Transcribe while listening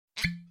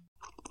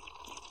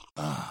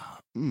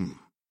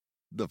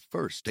The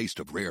first taste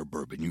of rare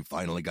bourbon you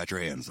finally got your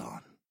hands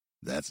on.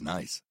 That's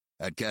nice.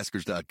 At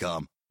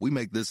Caskers.com, we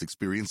make this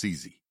experience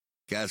easy.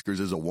 Caskers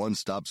is a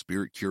one-stop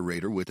spirit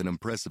curator with an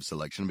impressive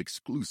selection of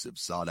exclusive,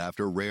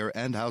 sought-after, rare,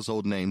 and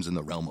household names in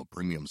the realm of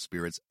premium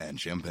spirits and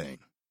champagne.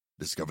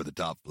 Discover the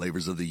top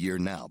flavors of the year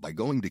now by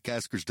going to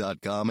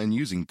Caskers.com and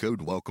using code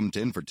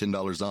WELCOME10 for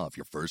 $10 off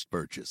your first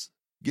purchase.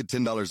 Get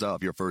 $10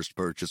 off your first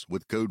purchase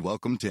with code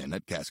WELCOME10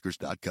 at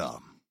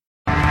Caskers.com.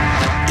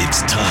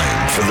 It's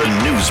time for the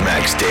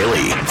Newsmax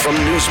Daily from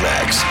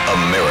Newsmax,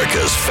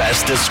 America's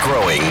fastest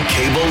growing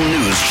cable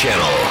news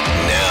channel.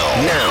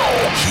 Now,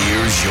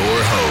 here's your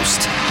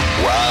host,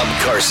 Rob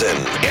Carson.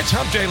 It's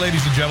Hump Day,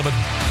 ladies and gentlemen.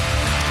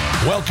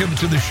 Welcome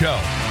to the show.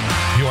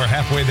 You are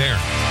halfway there.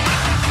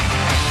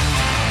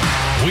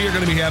 We are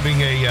going to be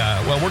having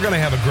we're going to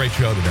have a great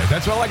show today.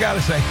 That's all I got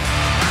to say.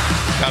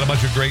 Got a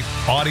bunch of great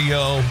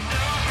audio.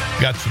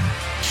 Got some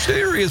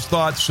serious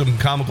thoughts, some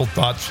comical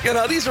thoughts. You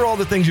know, these are all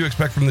the things you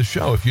expect from the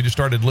show. If you just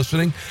started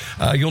listening,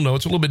 you'll know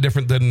it's a little bit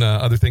different than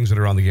other things that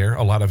are on the air.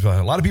 A lot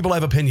of people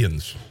have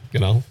opinions. You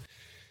know,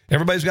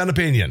 everybody's got an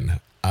opinion.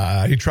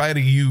 You try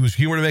to use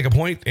humor to make a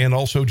point and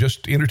also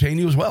just entertain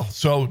you as well.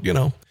 So, you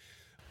know,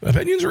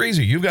 opinions are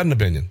easy. You've got an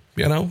opinion.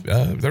 You know,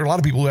 there are a lot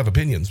of people who have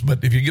opinions,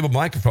 but if you give a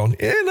microphone,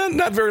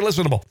 not very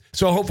listenable.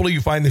 So hopefully you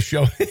find this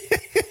show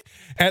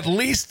at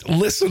least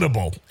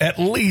listenable,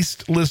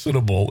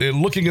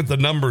 in looking at the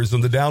numbers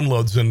and the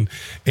downloads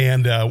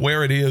and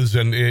where it is.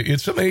 And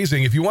it's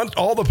amazing. If you want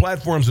all the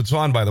platforms it's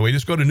on, by the way,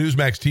 just go to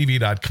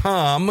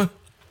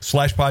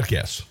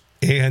newsmaxtv.com/podcasts.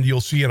 And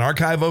you'll see an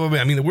archive of them.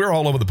 I mean, we're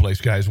all over the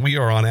place, guys. We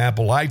are on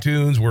Apple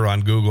iTunes. We're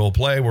on Google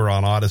Play. We're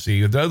on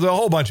Odyssey. There's a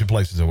whole bunch of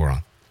places that we're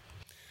on.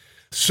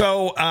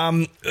 So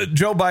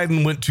Joe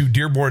Biden went to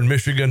Dearborn,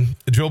 Michigan.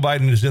 Joe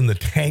Biden is in the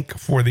tank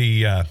for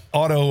the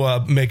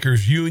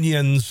automakers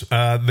unions.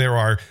 There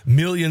are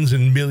millions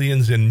and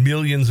millions and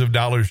millions of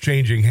dollars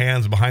changing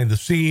hands behind the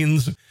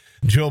scenes.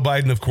 Joe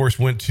Biden, of course,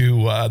 went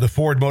to the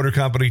Ford Motor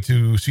Company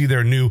to see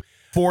their new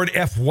Ford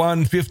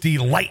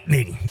F-150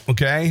 Lightning,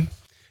 okay?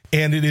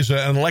 And it is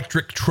an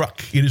electric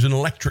truck.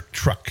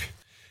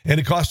 And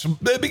it costs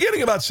the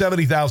beginning about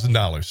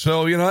 $70,000.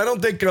 So, you know, I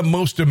don't think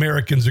most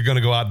Americans are going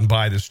to go out and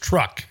buy this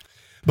truck.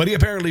 But he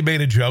apparently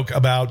made a joke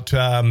about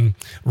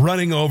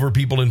running over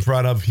people in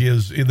front of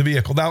the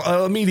vehicle.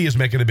 Now, media is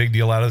making a big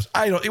deal out of this.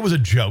 It was a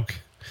joke.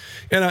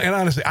 And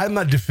honestly, I'm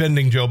not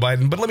defending Joe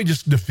Biden, but let me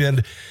just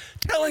defend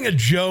telling a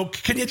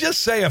joke. Can you just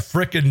say a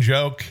frickin'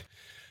 joke?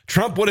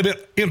 Trump would have been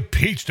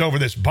impeached over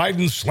this.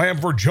 Biden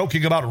slammed for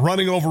joking about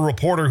running over a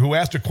reporter who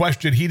asked a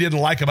question he didn't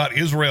like about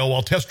Israel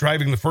while test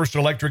driving the first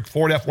electric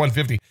Ford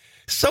F-150.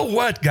 So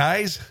what,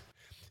 guys?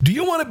 Do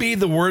you want to be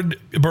the word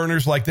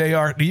burners like they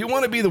are? Do you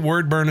want to be the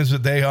word burners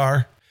that they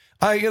are?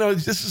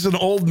 This is an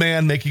old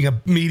man making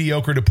a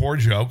mediocre to poor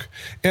joke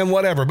and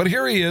whatever. But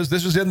here he is.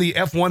 This is in the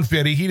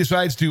F-150. He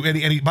decides to, and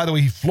he, by the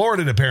way, he floored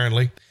it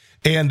apparently.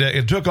 And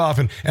it took off.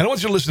 And I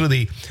want you to listen to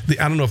the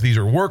I don't know if these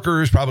are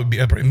workers, probably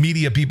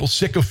media people,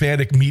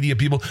 sycophantic media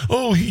people.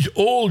 Oh, he's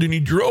old and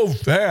he drove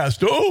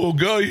fast. Oh,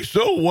 God, he's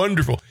so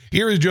wonderful.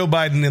 Here is Joe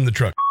Biden in the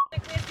truck.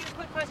 Can I ask you a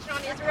quick question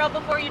on Israel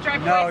before you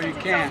drive away? No, you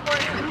can't.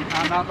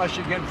 Not unless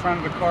you get in front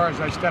of the car as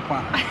I step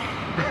on it.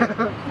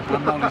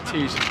 I'm only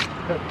teasing.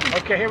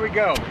 Okay, here we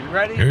go. You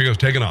ready? Here he goes,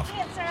 taking off.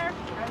 Yes, sir.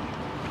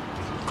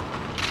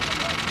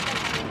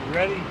 You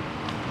ready?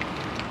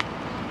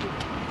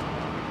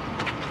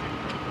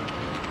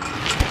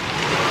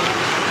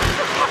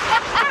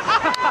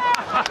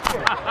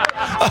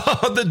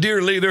 Oh, the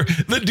dear leader,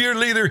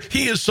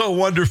 he is so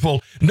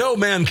wonderful. No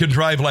man can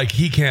drive like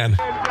he can.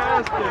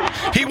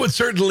 He would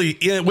certainly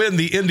win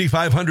the Indy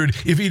 500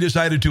 if he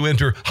decided to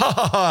enter. Ha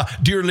ha ha,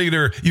 dear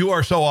leader, you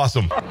are so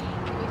awesome.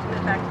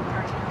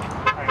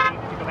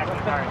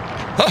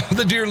 Oh,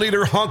 the dear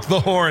leader honked the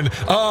horn.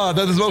 Ah,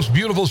 that is the most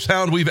beautiful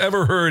sound we've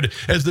ever heard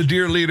as the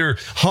dear leader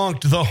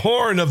honked the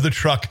horn of the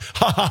truck.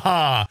 Ha ha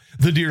ha,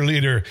 the dear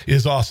leader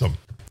is awesome.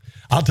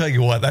 I'll tell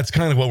you what, that's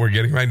kind of what we're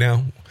getting right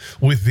now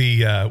with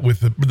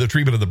the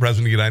treatment of the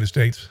President of the United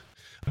States.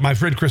 My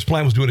friend Chris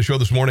Plant was doing a show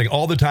this morning.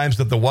 All the times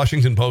that the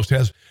Washington Post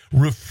has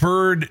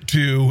referred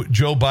to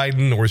Joe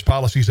Biden or his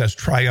policies as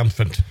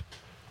triumphant.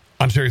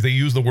 I'm serious, they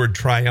use the word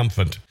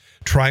triumphant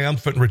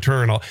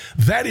return.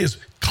 That is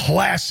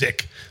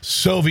classic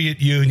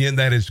Soviet Union.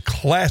 That is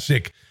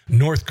classic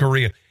North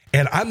Korea.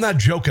 And I'm not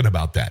joking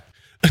about that.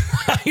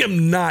 I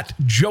am not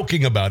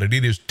joking about it.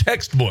 It is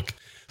textbook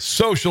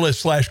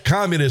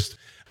socialist/communist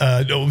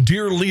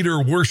dear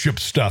leader worship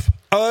stuff.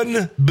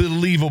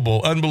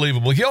 Unbelievable.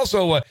 He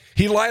also,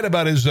 he lied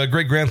about his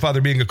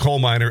great-grandfather being a coal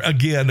miner.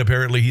 Again,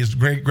 apparently his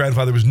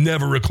great-grandfather was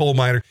never a coal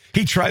miner.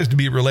 He tries to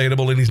be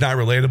relatable, and he's not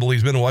relatable.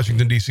 He's been in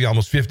Washington, D.C.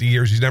 almost 50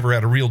 years. He's never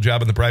had a real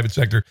job in the private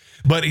sector.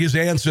 But his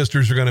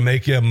ancestors are going to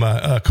make him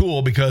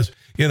cool because,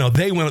 you know,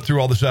 they went through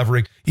all the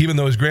suffering, even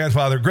though his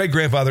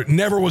great-grandfather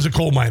never was a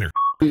coal miner.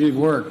 He did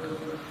work.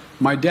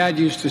 My dad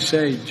used to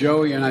say,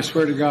 Joey, and I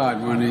swear to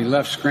God, when he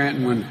left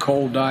Scranton, when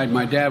coal died,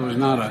 my dad was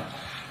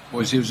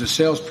he was a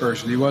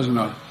salesperson. He wasn't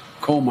a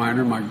coal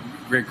miner. My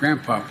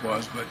great-grandpa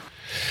was, but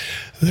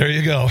There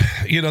you go.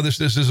 This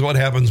is what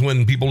happens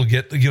when people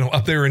get,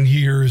 up there in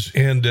years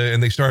and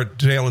they start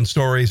telling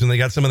stories and they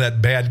got some of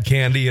that bad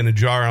candy in a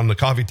jar on the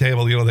coffee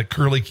table, that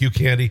curly Q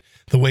candy,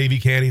 the wavy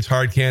candy. It's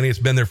hard candy. It's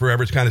been there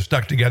forever. It's kind of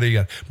stuck together. You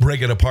got to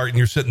break it apart and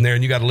you're sitting there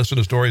and you got to listen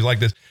to stories like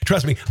this.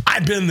 Trust me,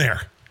 I've been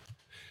there.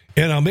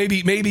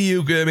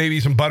 Maybe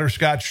some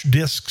butterscotch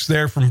discs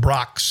there from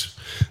Brock's,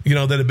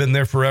 that have been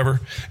there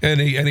forever.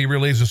 And he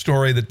relays a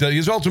story that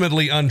is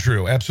ultimately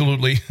untrue.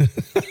 Absolutely.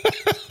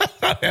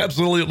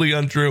 Absolutely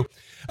untrue.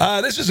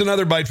 This is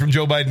another bite from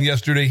Joe Biden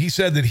yesterday. He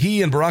said that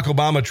he and Barack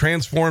Obama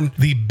transformed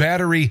the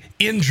battery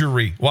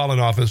injury while in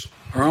office.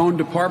 Our own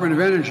Department of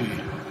Energy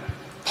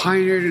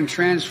pioneered and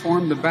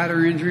transformed the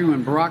battery injury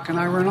when Barack and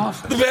I were in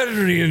office. The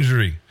battery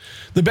injury.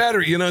 The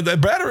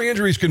battery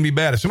injuries can be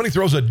bad. If somebody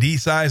throws a D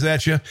size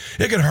at you,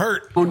 it could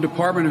hurt. Our own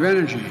Department of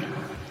Energy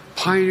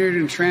pioneered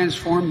and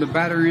transformed the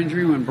battery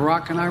injury when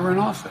Barack and I were in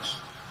office.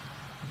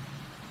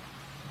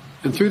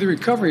 And through the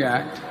Recovery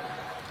Act,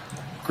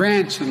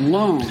 grants and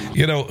loans.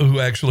 Who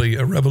actually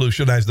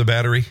revolutionized the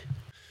battery?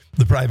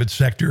 The private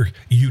sector,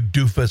 you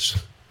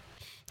doofus.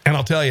 And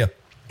I'll tell you,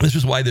 this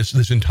is why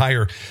this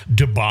entire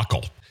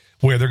debacle,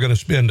 where they're going to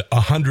spend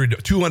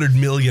 $200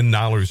 million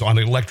on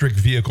electric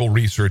vehicle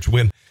research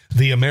when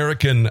the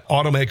American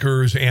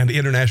automakers and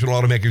international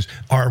automakers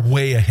are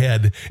way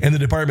ahead, and the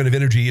Department of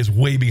Energy is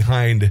way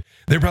behind.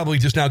 They're probably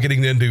just now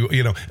getting into,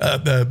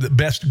 the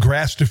best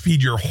grass to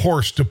feed your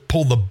horse to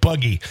pull the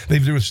buggy.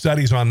 They've done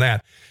studies on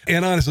that.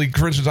 And honestly,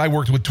 for instance, I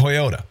worked with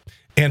Toyota.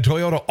 And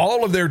Toyota,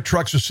 all of their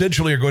trucks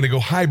essentially are going to go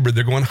hybrid.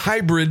 They're going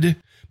hybrid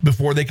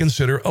before they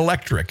consider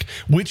electric,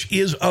 which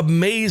is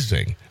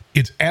amazing.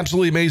 It's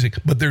absolutely amazing.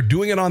 But they're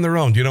doing it on their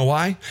own. Do you know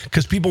why?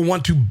 Because people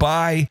want to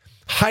buy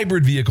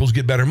hybrid vehicles,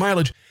 get better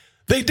mileage.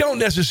 They don't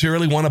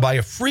necessarily want to buy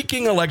a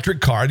freaking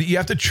electric car that you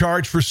have to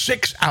charge for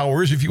 6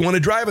 hours if you want to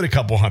drive it a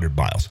couple hundred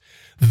miles.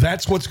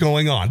 That's what's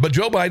going on. But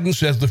Joe Biden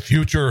says the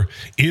future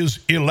is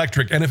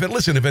electric. And if an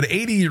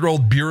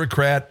 80-year-old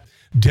bureaucrat,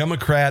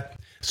 Democrat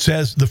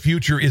says the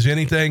future is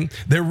anything,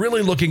 they're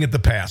really looking at the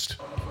past.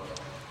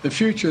 The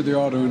future of the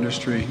auto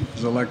industry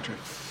is electric.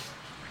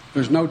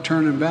 There's no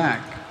turning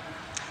back.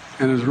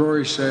 And as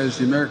Rory says,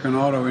 the American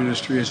auto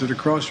industry is at a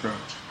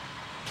crossroads.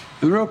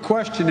 And the real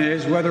question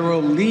is whether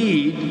we'll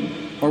lead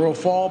or we'll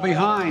fall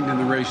behind in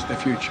the race to the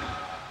future,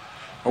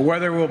 or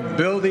whether we'll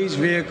build these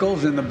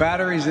vehicles and the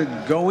batteries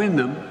that go in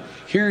them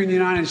here in the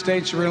United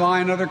States or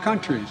rely on other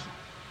countries.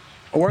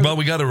 Well,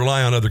 we got to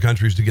rely on other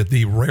countries to get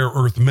the rare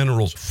earth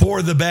minerals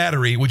for the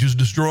battery, which is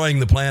destroying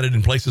the planet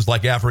in places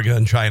like Africa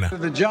and China.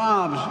 The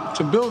jobs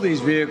to build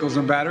these vehicles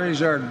and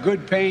batteries are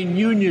good-paying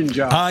union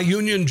jobs.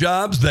 Union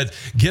jobs that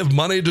give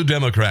money to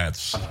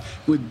Democrats.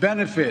 With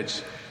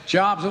benefits,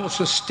 jobs that will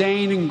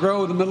sustain and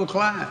grow the middle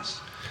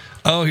class.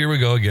 Oh, here we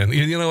go again.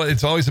 You know,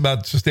 it's always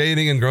about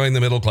sustaining and growing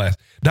the middle class.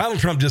 Donald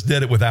Trump just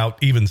did it without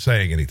even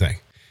saying anything.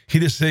 He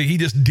just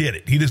did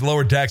it. He just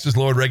lowered taxes,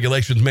 lowered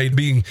regulations, made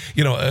being,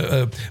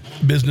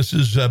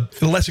 businesses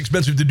less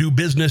expensive to do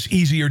business,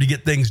 easier to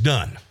get things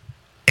done.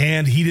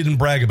 And he didn't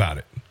brag about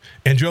it.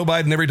 And Joe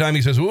Biden, every time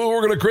he says, "Oh,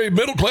 we're going to create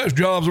middle class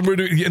jobs," and we're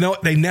doing,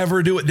 they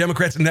never do it.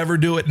 Democrats never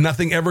do it.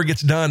 Nothing ever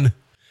gets done.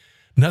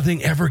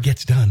 Nothing ever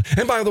gets done.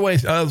 And by the way,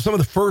 some of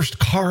the first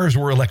cars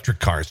were electric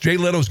cars. Jay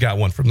Leno's got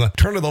one from the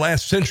turn of the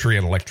last century,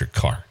 an electric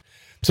car.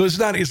 So it's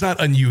not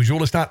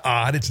unusual. It's not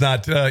odd. It's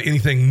not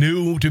anything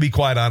new, to be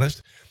quite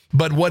honest.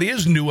 But what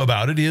is new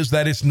about it is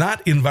that it's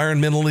not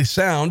environmentally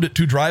sound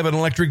to drive an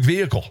electric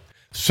vehicle.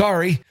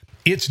 Sorry,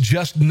 it's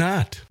just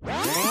not.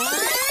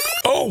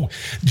 Oh,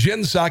 Jen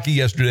Psaki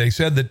yesterday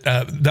said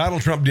that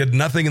Donald Trump did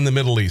nothing in the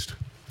Middle East.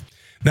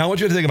 Now, I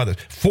want you to think about this.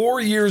 4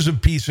 years of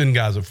peace in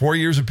Gaza, 4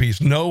 years of peace,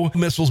 no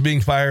missiles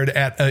being fired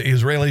at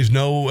Israelis,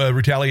 no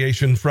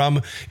retaliation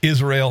from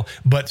Israel,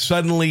 but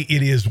suddenly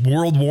it is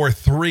World War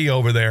III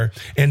over there.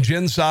 And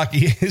Jen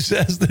Psaki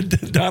says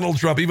that Donald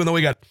Trump, even though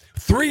he got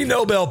 3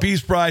 Nobel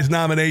Peace Prize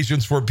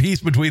nominations for peace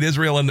between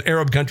Israel and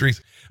Arab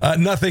countries,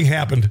 nothing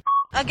happened.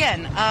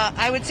 Again,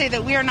 I would say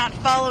that we are not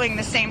following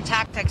the same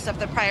tactics of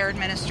the prior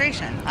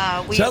administration.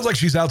 Sounds like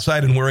she's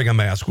outside and wearing a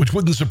mask, which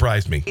wouldn't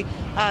surprise me.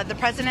 The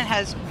president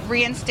has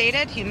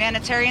reinstated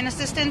humanitarian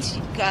assistance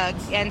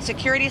and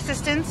security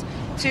assistance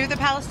to the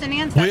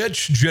Palestinians.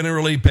 Which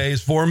generally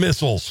pays for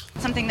missiles.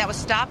 Something that was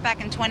stopped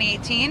back in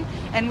 2018.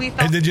 And we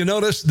felt... And did you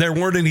notice there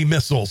weren't any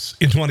missiles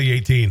in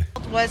 2018?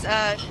 Was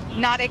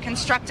not a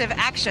constructive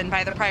action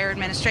by the prior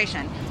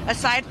administration.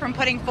 Aside from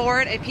putting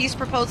forward a peace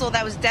proposal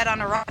that was dead on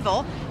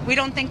arrival, we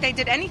don't think they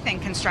did anything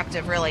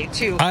constructive, really,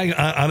 to... I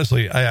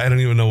honestly, I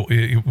don't even know.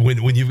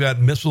 When you've got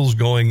missiles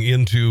going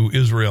into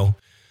Israel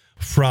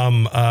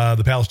from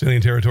the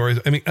Palestinian territories,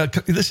 I mean,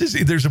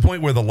 there's a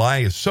point where the lie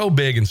is so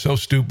big and so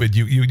stupid,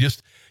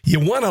 you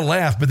want to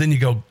laugh, but then you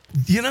go,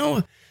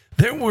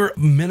 there were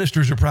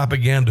ministers of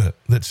propaganda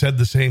that said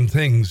the same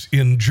things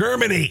in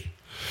Germany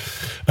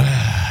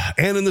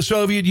and in the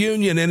Soviet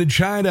Union and in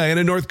China and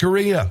in North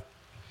Korea.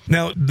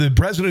 Now, the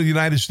president of the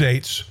United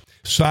States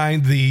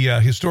signed the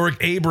historic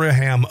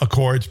Abraham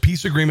Accords,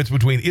 peace agreements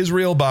between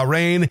Israel,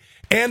 Bahrain,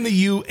 and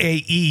the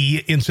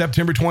UAE in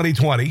September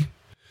 2020.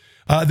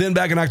 Then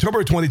back in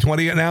October of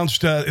 2020,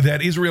 announced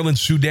that Israel and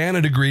Sudan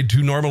had agreed to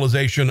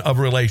normalization of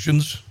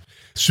relations.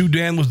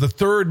 Sudan was the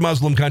third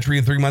Muslim country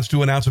in 3 months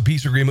to announce a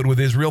peace agreement with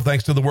Israel,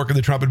 thanks to the work of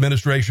the Trump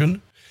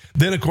administration.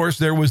 Then, of course,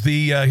 there was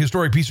the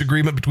historic peace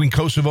agreement between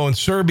Kosovo and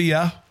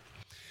Serbia.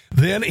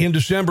 Then, in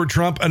December,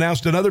 Trump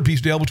announced another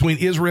peace deal between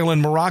Israel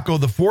and Morocco,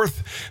 the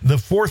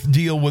fourth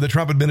deal with the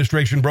Trump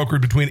administration brokered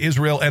between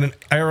Israel and an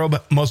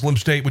Arab Muslim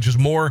state, which is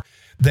more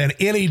than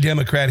any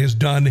Democrat has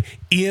done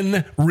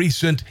in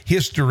recent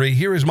history.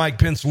 Here is Mike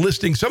Pence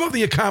listing some of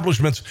the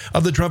accomplishments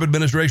of the Trump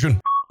administration.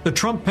 The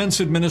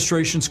Trump-Pence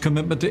administration's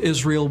commitment to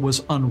Israel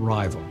was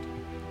unrivaled.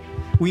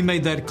 We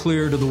made that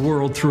clear to the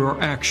world through our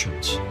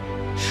actions.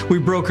 We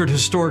brokered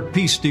historic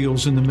peace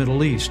deals in the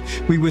Middle East.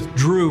 We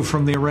withdrew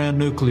from the Iran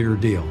nuclear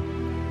deal.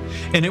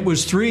 And it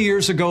was 3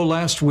 years ago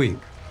last week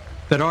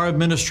that our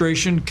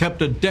administration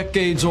kept a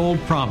decades-old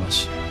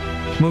promise,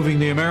 moving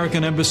the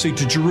American embassy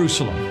to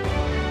Jerusalem.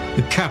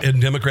 And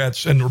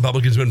Democrats and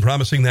Republicans have been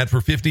promising that for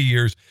 50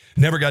 years.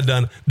 Never got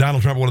done.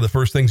 Donald Trump, one of the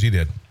first things he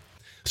did.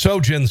 So,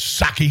 Jen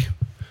Psaki,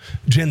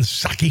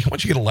 why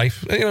don't you get a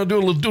life? Do a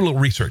little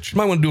research. You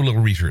might want to do a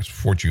little research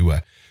before you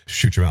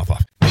shoot your mouth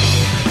off.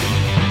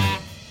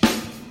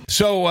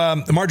 So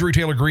Marjorie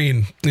Taylor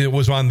Greene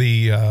was on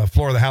the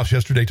floor of the House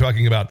yesterday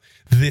talking about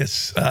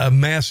this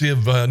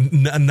massive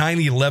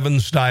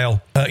 9/11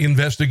 style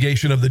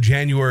investigation of the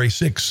January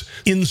 6th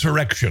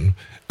insurrection.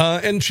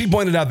 And she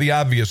pointed out the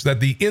obvious, that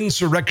the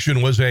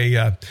insurrection was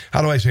a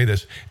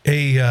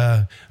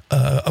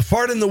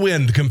fart in the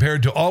wind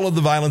compared to all of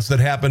the violence that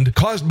happened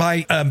caused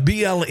by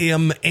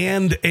BLM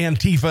and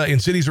Antifa in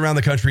cities around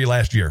the country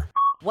last year.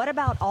 What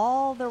about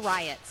all the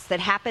riots that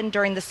happened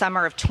during the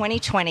summer of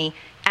 2020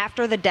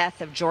 after the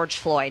death of George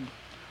Floyd?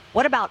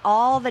 What about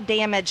all the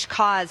damage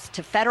caused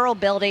to federal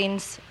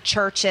buildings,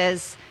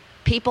 churches,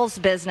 people's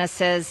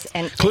businesses,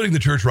 and including the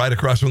church right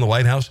across from the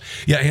White House?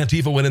 Yeah,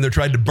 Antifa went in there,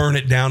 tried to burn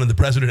it down, and the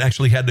president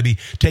actually had to be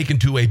taken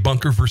to a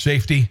bunker for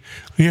safety.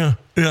 Yeah,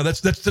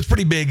 that's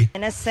pretty big.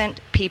 Innocent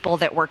people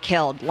that were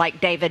killed, like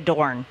David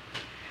Dorn.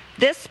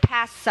 This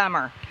past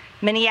summer,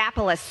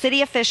 Minneapolis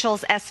city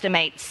officials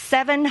estimate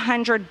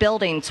 700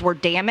 buildings were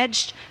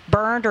damaged,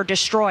 burned, or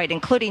destroyed,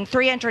 including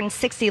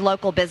 360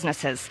 local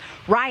businesses.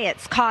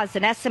 Riots caused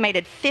an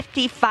estimated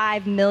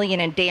 $55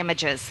 million in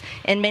damages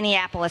in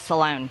Minneapolis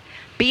alone.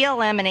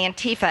 BLM and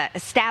Antifa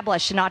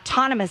established an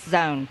autonomous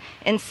zone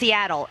in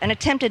Seattle and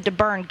attempted to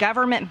burn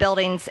government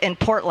buildings in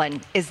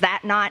Portland. Is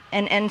that not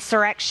an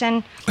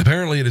insurrection?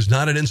 Apparently, it is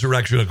not an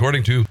insurrection,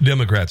 according to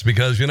Democrats,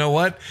 because you know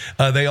what?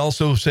 They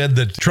also said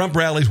that Trump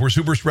rallies were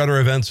super spreader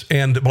events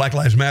and Black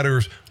Lives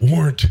Matter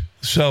weren't.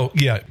 So,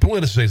 yeah,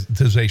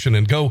 politicization,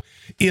 and go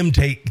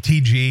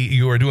MTG.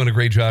 You are doing a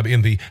great job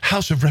in the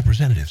House of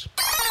Representatives.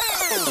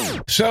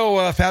 So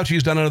Fauci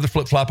has done another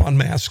flip-flop on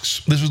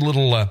masks. This is a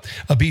little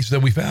a piece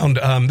that we found.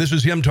 This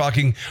is him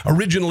talking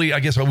originally, I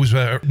guess it was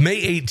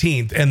May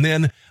 18th, and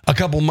then a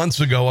couple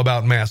months ago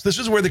about masks. This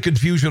is where the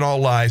confusion all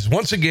lies.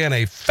 Once again,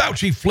 a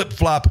Fauci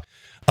flip-flop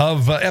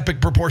of epic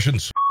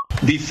proportions.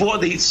 Before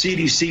the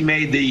CDC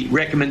made the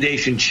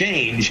recommendation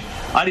change,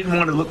 I didn't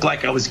want to look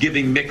like I was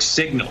giving mixed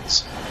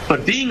signals.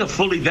 But being a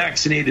fully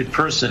vaccinated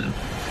person,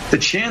 the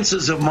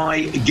chances of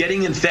my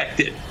getting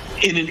infected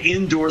in an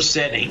indoor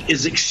setting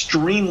is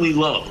extremely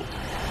low.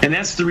 And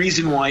that's the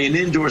reason why in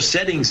indoor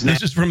settings now...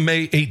 This is from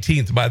May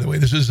 18th, by the way.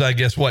 This is, I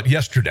guess,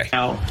 yesterday.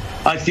 Now,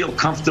 I feel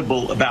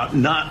comfortable about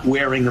not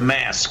wearing a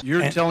mask.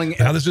 You're telling...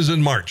 Now, this is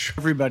in March.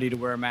 Everybody to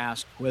wear a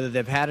mask, whether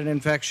they've had an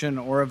infection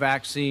or a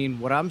vaccine.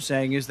 What I'm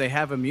saying is they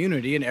have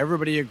immunity, and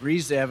everybody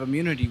agrees they have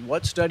immunity.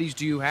 What studies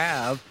do you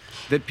have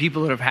that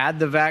people that have had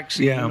the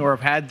vaccine or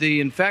have had the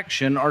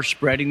infection are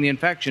spreading the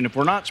infection? If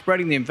we're not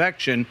spreading the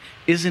infection,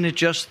 isn't it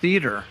just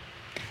theater?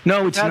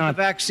 No, it's not. not.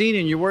 The vaccine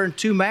and you're wearing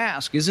 2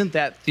 masks. Isn't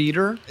that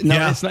theater?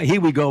 No, it's not. Here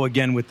we go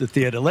again with the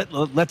theater.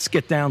 Let's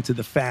get down to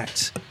the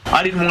facts.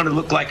 I didn't want to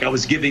look like I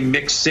was giving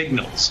mixed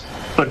signals.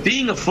 But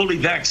being a fully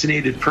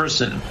vaccinated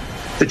person,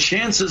 the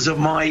chances of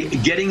my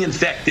getting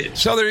infected...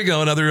 So there you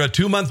go. Another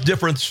 2-month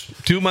difference.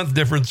 2-month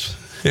difference.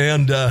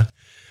 And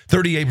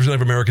 38%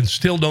 of Americans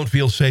still don't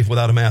feel safe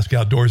without a mask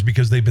outdoors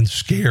because they've been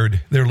scared.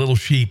 They're little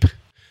sheep.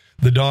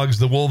 The dogs,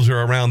 the wolves are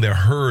around their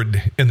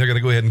herd, and they're going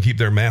to go ahead and keep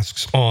their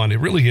masks on. It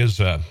really is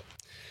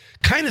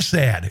kind of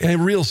sad,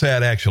 and real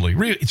sad, actually.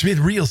 It's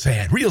been real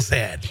sad, real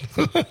sad.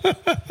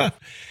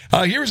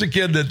 Here's a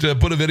kid that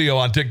put a video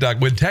on TikTok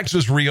when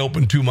Texas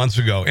reopened 2 months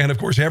ago, and, of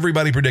course,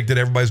 everybody predicted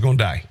everybody's going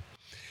to die.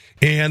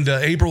 And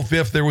April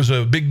 5th, there was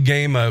a big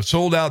game, a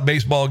sold-out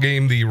baseball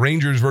game, the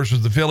Rangers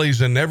versus the Phillies,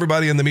 and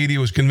everybody in the media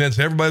was convinced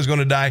everybody's going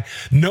to die.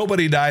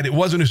 Nobody died. It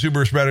wasn't a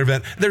super spreader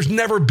event. There's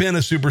never been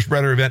a super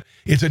spreader event.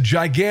 It's a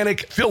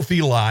gigantic,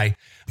 filthy lie.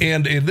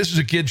 And this is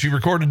a kid she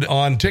recorded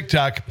on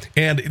TikTok,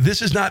 and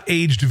this is not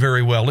aged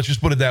very well. Let's just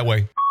put it that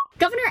way.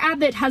 Governor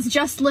Abbott has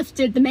just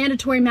lifted the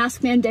mandatory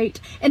mask mandate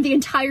in the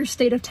entire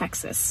state of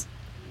Texas.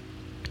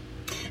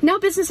 Now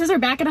businesses are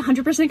back at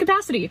 100%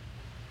 capacity.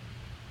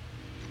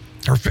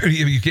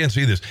 You can't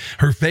see this.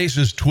 Her face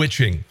is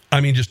twitching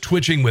I mean, just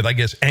twitching with, I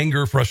guess,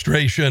 anger,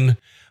 frustration,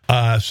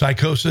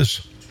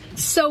 psychosis.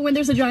 So when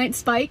there's a giant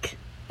spike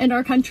in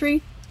our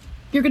country,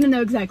 you're going to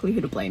know exactly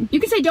who to blame. You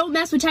can say don't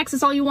mess with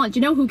Texas all you want.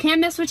 You know who can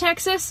mess with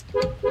Texas?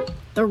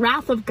 The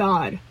wrath of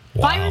God.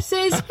 Wow.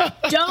 Viruses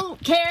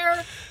don't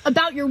care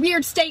about your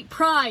weird state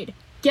pride.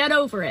 Get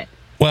over it.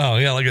 Wow,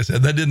 yeah, like I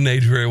said, that didn't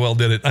age very well,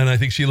 did it? And I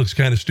think she looks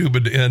kind of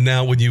stupid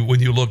now when you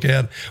look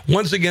at.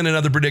 Once again,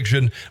 another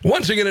prediction.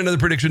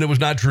 It was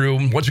not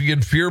true. Once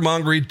again,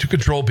 fear-mongering to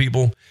control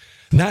people.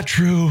 Not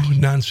true.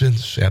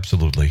 Nonsense.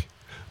 Absolutely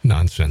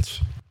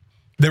nonsense.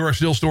 There are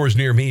still stores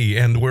near me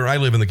and where I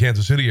live in the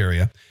Kansas City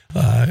area,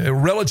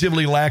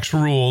 relatively lax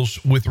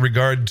rules with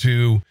regard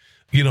to,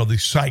 the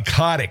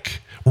psychotic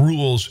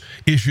rules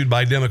issued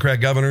by Democrat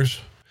governors.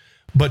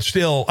 But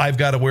still, I've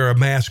got to wear a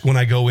mask when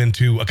I go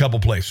into a couple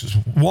places.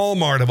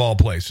 Walmart, of all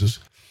places.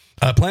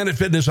 Planet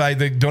Fitness,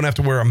 they don't have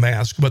to wear a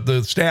mask, but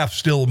the staff's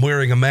still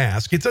wearing a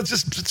mask.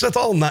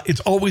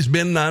 It's always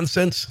been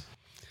nonsense.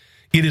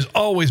 It has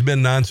always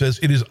been nonsense.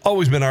 It has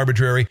always been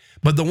arbitrary.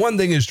 But the one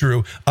thing is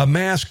true. A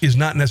mask is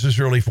not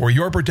necessarily for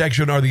your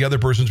protection or the other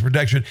person's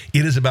protection.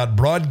 It is about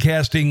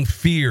broadcasting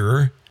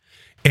fear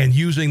and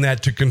using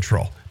that to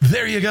control.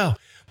 There you go.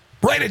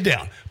 Write it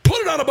down. Put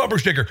it on a bumper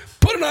sticker.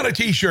 Put it on a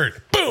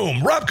T-shirt.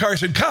 Boom. Rob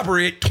Carson,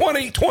 copyright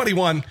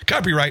 2021.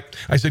 Copyright.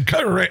 I said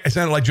copyright. I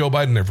sounded like Joe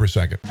Biden there for a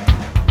second.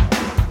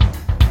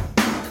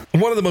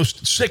 One of the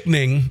most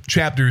sickening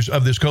chapters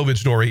of this COVID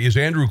story is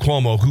Andrew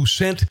Cuomo, who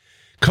sent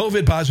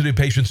COVID-positive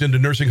patients into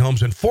nursing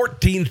homes, and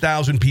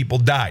 14,000 people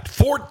died.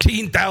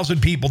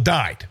 14,000 people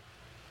died.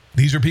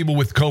 These are people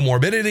with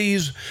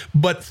comorbidities,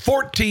 but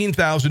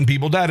 14,000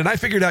 people died. And I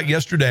figured out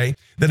yesterday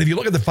that if you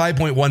look at the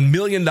 $5.1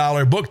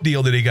 million book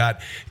deal that he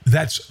got,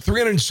 that's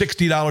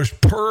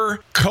 $360 per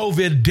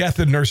COVID death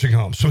in nursing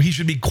homes. So he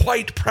should be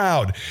quite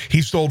proud.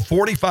 He sold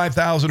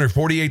 45,000 or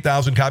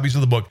 48,000 copies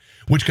of the book,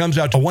 which comes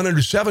out to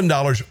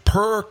 $107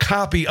 per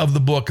copy of the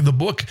book. The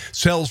book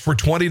sells for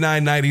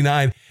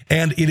 $29.99,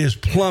 and it is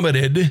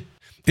plummeted.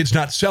 It's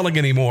not selling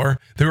anymore.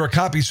 There are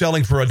copies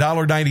selling for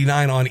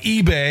 $1.99 on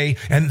eBay,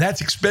 and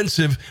that's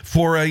expensive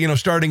for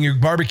starting your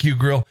barbecue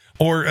grill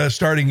or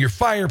starting your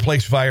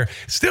fireplace fire.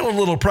 Still a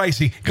little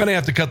pricey. Going to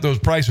have to cut those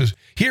prices.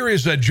 Here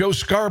is Joe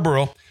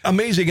Scarborough.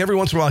 Amazing. Every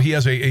once in a while, he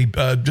has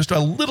just a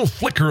little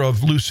flicker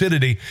of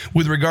lucidity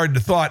with regard to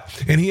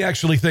thought, and he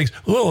actually thinks,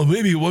 oh,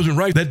 maybe it wasn't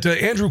right that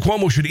Andrew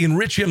Cuomo should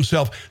enrich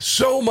himself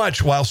so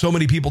much while so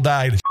many people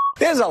died.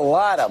 There's a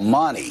lot of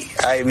money,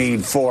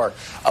 for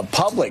a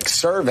public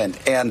servant,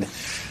 and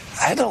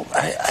I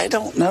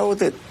don't know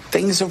that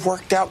things have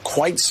worked out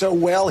quite so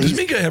well. Does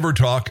Mika ever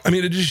talk?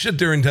 To just sit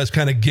there and just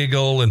kind of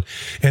giggle and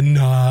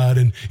nod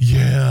and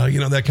yeah,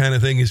 that kind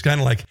of thing. He's kind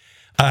of like,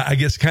 I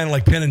guess, kind of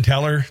like Penn and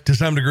Teller to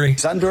some degree.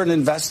 It's under an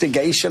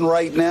investigation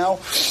right now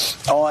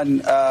on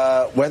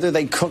whether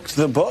they cooked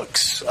the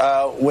books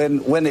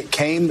when it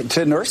came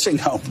to nursing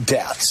home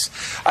deaths.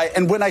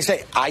 And when I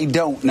say I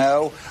don't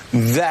know,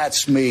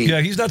 that's me.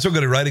 Yeah, he's not so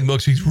good at writing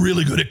books. He's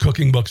really good at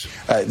cooking books.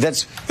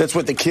 That's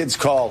what the kids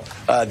call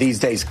these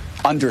days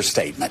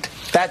understatement.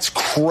 That's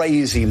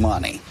crazy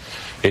money.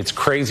 It's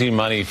crazy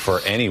money for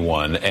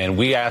anyone, and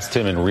we asked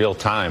him in real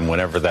time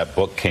whenever that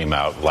book came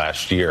out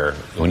last year,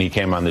 when he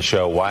came on the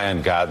show, why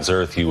on God's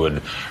earth you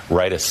would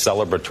write a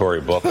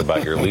celebratory book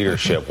about your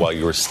leadership while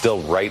you were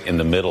still right in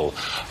the middle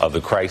of the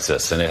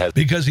crisis. And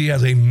because he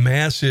has a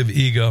massive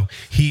ego.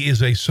 He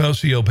is a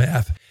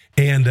sociopath.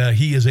 And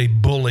he is a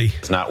bully.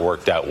 It's not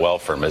worked out well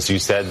for him. As you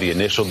said, the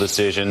initial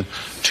decision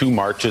 2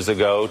 Marches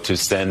ago to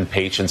send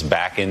patients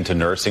back into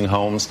nursing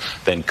homes,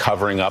 then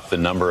covering up the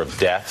number of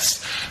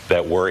deaths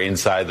that were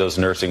inside those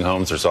nursing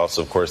homes. There's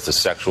also, of course, the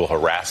sexual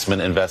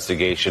harassment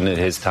investigation in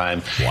his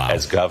time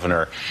as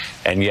governor.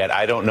 And yet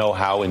I don't know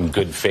how in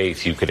good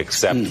faith you could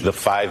accept the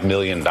 $5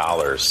 million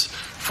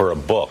for a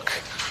book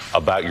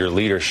about your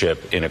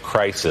leadership in a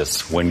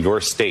crisis when your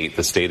state,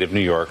 the state of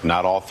New York,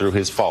 not all through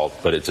his fault,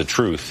 but it's a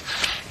truth,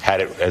 had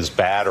it as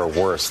bad or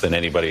worse than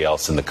anybody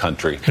else in the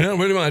country. Yeah,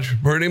 pretty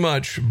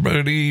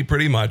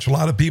much. A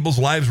lot of people's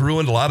lives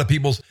ruined. A lot of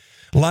people's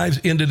lives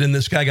ended, and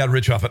this guy got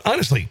rich off it.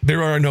 Honestly,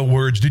 there are no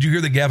words. Did you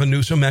hear that Gavin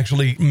Newsom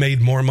actually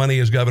made more money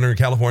as governor of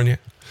California?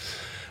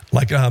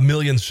 Like $1.6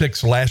 million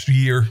last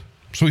year.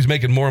 So he's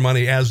making more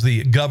money as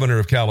the governor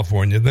of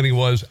California than he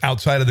was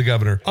outside of the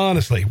governor.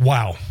 Honestly,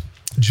 wow.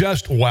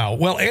 Just wow.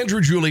 Well,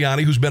 Andrew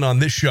Giuliani, who's been on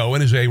this show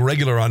and is a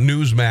regular on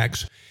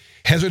Newsmax,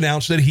 has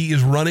announced that he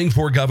is running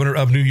for governor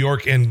of New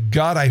York. And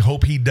God, I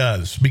hope he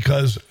does,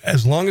 because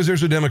as long as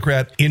there's a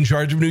Democrat in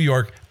charge of New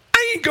York,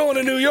 I ain't going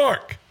to New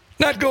York.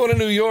 Not going to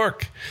New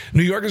York.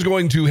 New York is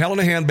going to hell in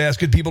a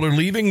handbasket. People are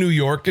leaving New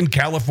York and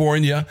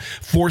California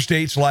for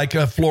states like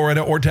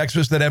Florida or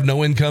Texas that have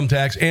no income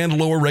tax and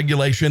lower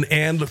regulation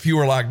and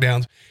fewer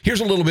lockdowns.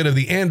 Here's a little bit of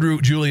the Andrew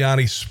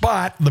Giuliani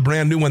spot, the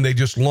brand new one they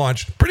just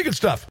launched. Pretty good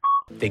stuff.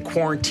 They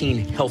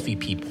quarantine healthy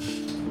people.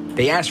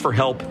 They ask for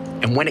help,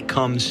 and when it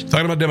comes...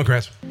 Talking about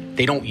Democrats.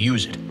 They don't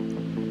use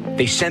it.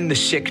 They send the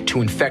sick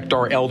to infect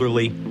our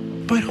elderly.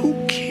 But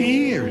who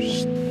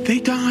cares? They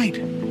died.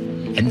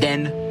 And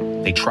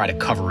then they try to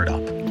cover it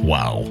up.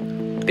 Wow.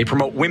 They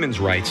promote women's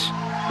rights.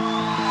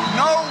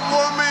 No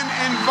woman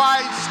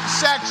invites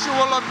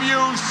sexual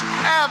abuse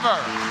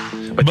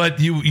ever. But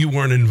you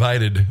weren't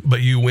invited,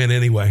 but you win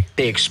anyway.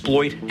 They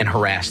exploit and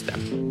harass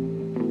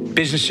them.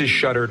 Businesses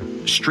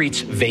shuttered, streets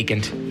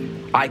vacant,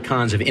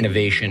 icons of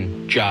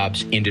innovation,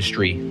 jobs,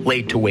 industry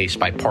laid to waste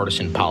by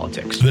partisan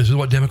politics. This is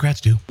what Democrats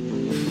do.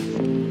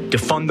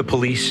 Defund the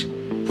police,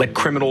 let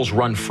criminals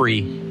run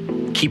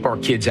free, keep our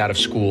kids out of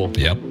school,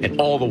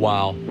 and all the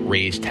while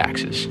raise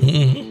taxes.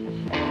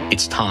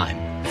 It's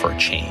time for a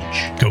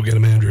change. Go get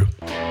him, Andrew.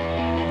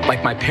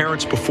 Like my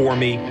parents before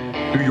me,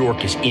 New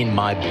York is in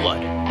my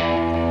blood.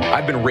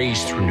 I've been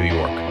raised through New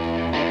York.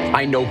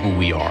 I know who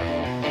we are,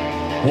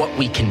 what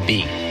we can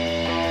be,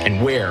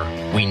 and where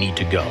we need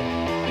to go.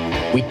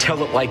 We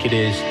tell it like it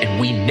is, and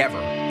we never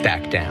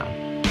back down.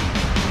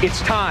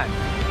 It's time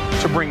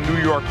to bring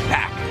New York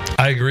back.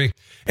 I agree.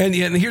 And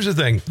here's the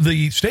thing.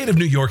 The state of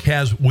New York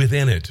has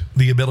within it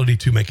the ability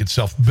to make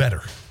itself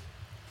better.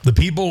 The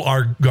people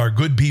are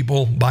good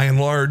people by and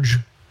large.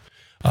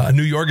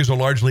 New York is a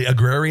largely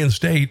agrarian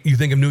state. You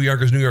think of New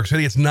York as New York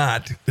City. It's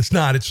not.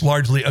 It's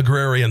largely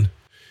agrarian.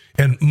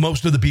 And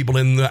most of the people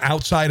in the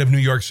outside of New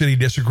York City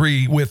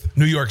disagree with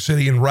New York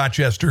City and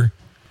Rochester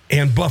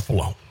and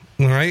Buffalo.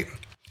 All right?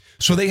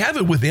 So they have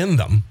it within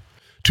them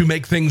to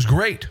make things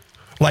great,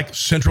 like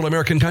Central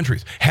American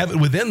countries. Have it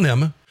within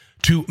them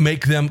to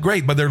make them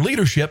great. But their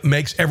leadership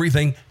makes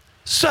everything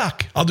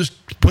suck. I'll just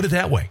put it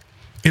that way.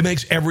 It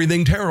makes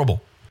everything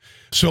terrible.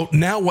 So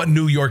now what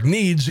New York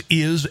needs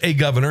is a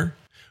governor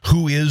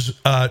who is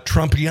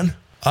Trumpian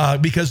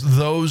because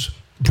those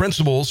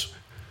principles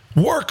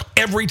work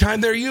every time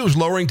they're used.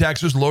 Lowering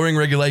taxes, lowering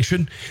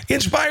regulation,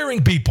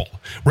 inspiring people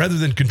rather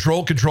than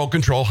control,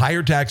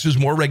 higher taxes,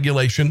 more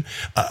regulation,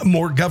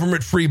 more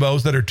government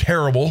freebos that are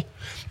terrible,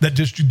 that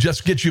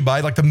just get you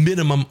by, like the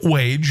minimum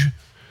wage,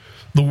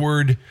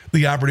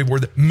 the operative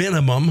word,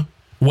 minimum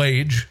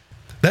wage.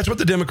 That's what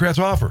the Democrats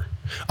offer.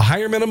 A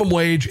higher minimum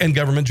wage and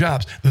government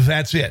jobs.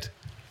 That's it.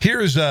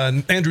 Here's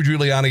Andrew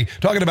Giuliani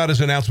talking about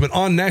his announcement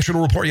on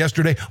National Report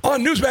yesterday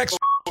on Newsmax.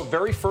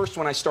 Very first,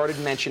 when I started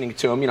mentioning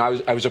to him,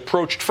 I was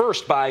approached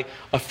first by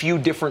a few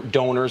different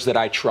donors that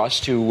I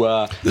trust who...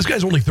 this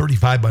guy's only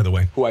 35, by the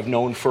way. Who I've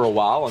known for a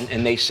while,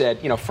 and they said,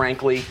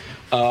 frankly,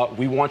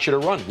 we want you to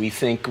run. We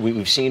think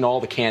we've seen all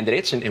the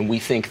candidates, and we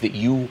think that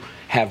you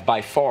have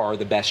by far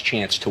the best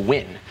chance to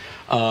win.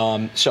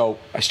 So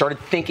I started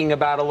thinking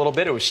about it a little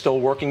bit. I was still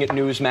working at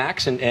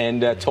Newsmax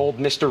and told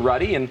Mr.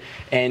 Ruddy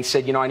and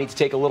said, I need to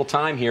take a little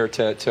time here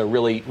to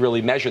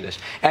really measure this.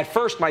 At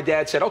first, my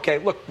dad said, okay,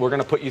 look, we're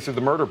going to put you through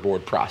the murder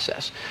board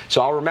process.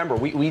 So I'll remember,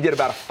 we did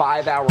about a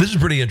 5-hour... This is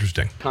pretty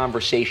interesting.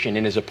 ...conversation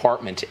in his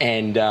apartment.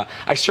 And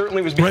I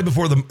certainly was... Right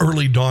before the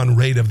early dawn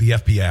raid of the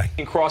FBI.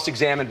 ...being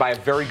cross-examined by a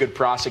very good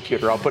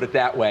prosecutor, I'll put it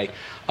that way.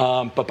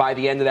 But by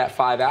the end of that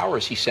 5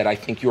 hours, he said, I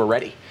think you're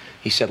ready.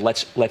 He said,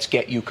 let's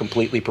get you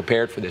completely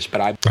prepared for this. But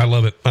I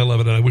love it.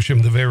 And I wish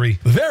him the very,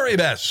 very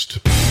best.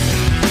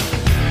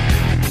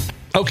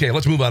 Okay,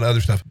 let's move on to other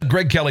stuff.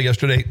 Greg Kelly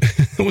yesterday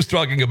was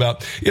talking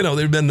about, there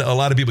have been a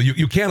lot of people.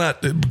 You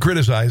cannot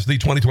criticize the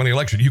 2020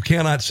 election. You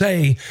cannot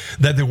say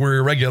that there were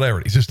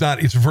irregularities.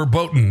 It's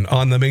verboten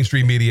on the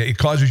mainstream media. It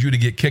causes you to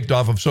get kicked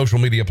off of social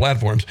media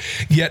platforms.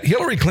 Yet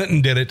Hillary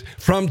Clinton did it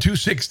from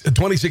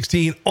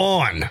 2016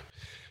 on.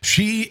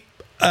 She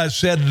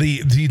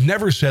he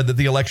never said that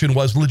the election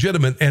was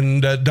legitimate,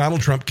 and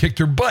Donald Trump kicked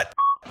her butt.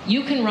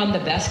 You can run the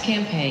best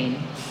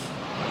campaign.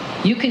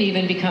 You can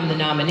even become the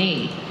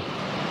nominee.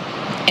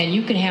 And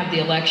you can have the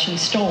election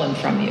stolen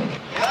from you.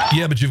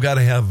 Yeah, but you've got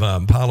to have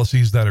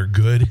policies that are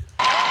good.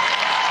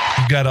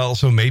 You've got to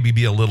also maybe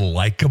be a little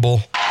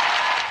likable.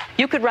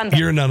 You could run the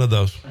You're none of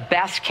those.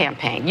 best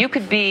campaign. You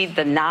could be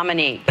the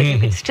nominee, but you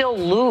could still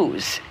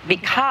lose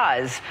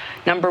because,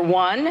 number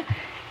one,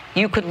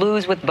 you could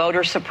lose with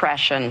voter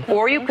suppression,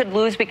 or you could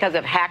lose because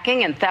of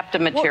hacking and theft of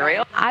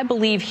material. I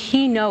believe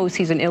he knows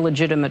he's an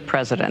illegitimate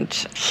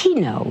president. He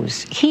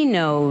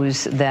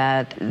knows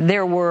that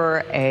there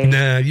were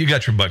you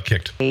got your butt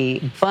kicked. A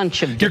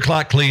bunch of your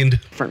clock cleaned.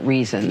 Different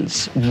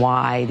reasons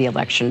why the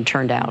election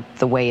turned out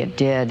the way it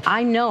did.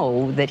 I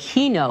know that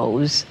he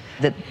knows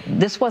that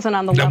this wasn't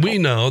on the level. We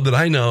know that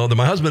I know that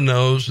my husband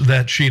knows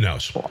that she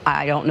knows.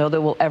 I don't know that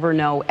we'll ever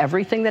know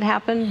everything that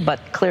happened, but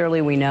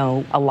clearly we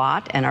know a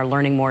lot and are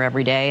learning more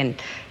every day,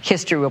 and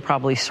history will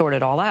probably sort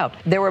it all out.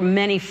 There were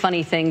many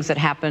funny things that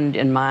happened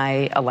in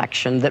my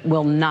election that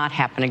will not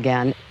happen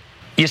again.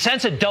 You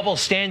sense a double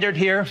standard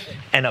here,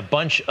 and a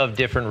bunch of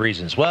different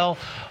reasons. Well,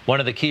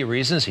 one of the key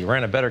reasons, he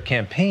ran a better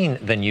campaign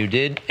than you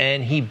did,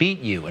 and he beat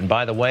you. And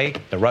by the way,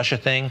 the Russia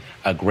thing,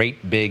 a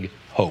great big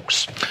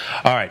hoax.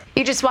 All right.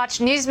 You just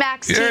watched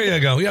Newsmax. There you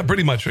go. Yeah,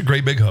 pretty much a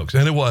great big hoax.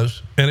 And it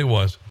was. And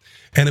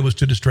it was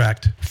to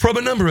distract from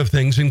a number of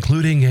things,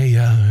 including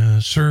a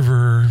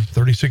server,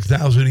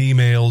 36,000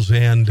 emails,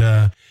 and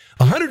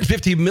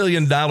 $150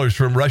 million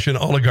from Russian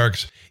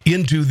oligarchs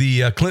into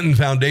the Clinton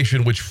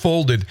Foundation, which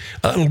folded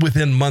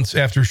within months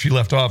after she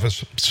left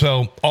office.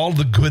 So all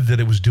the good that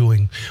it was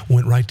doing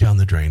went right down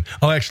the drain.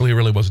 Oh, actually, it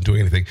really wasn't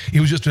doing anything. It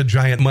was just a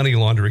giant money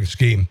laundering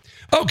scheme.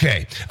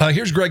 Okay,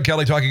 here's Greg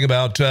Kelly talking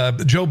about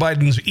Joe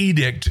Biden's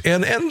edict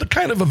and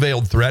kind of a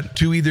veiled threat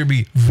to either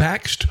be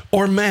vaxxed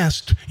or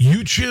masked.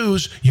 You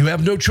choose. You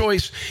have no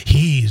choice.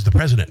 He's the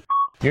president.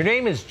 Your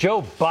name is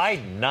Joe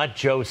Biden, not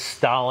Joe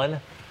Stalin.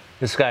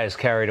 This guy is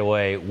carried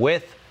away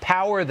with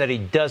power that he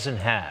doesn't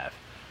have.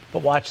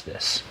 But watch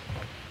this.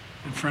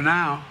 For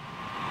now,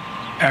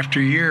 after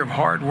a year of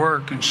hard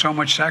work and so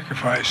much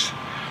sacrifice,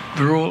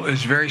 the rule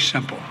is very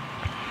simple.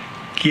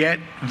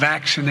 Get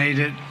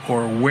vaccinated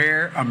or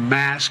wear a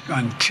mask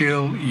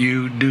until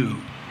you do.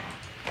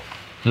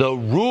 The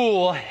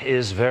rule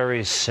is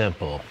very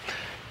simple.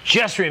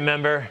 Just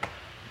remember,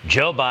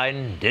 Joe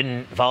Biden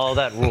didn't follow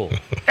that rule.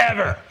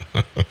 Ever.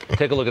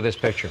 Take a look at this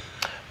picture.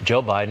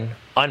 Joe Biden,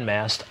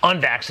 unmasked,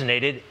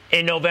 unvaccinated,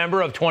 in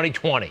November of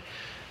 2020,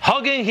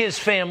 hugging his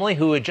family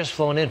who had just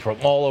flown in from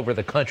all over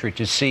the country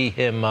to see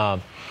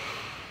him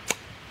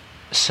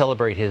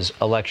celebrate his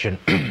election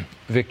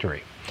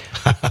victory.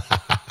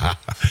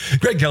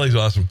 Greg Kelly's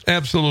awesome.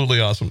 Absolutely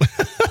awesome.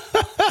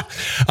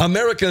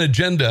 American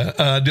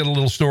Agenda did a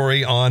little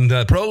story on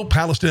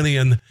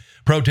pro-Palestinian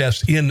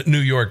protests in New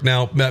York.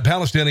 Now,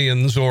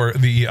 Palestinians, or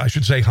I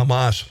should say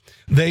Hamas,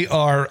 they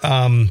are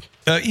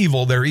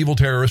evil. They're evil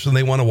terrorists, and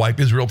they want to wipe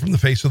Israel from the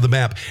face of the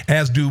map,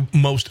 as do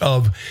most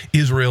of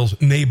Israel's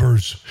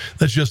neighbors.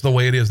 That's just the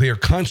way it is. They are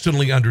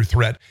constantly under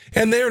threat,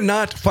 and they're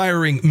not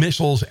firing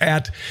missiles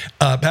at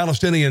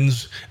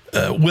Palestinians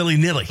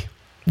willy-nilly.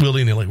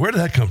 Willy-nilly. Where did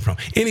that come from?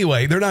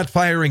 Anyway, they're not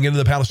firing into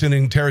the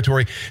Palestinian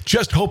territory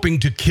just hoping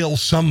to kill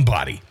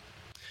somebody.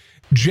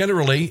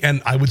 Generally,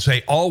 and I would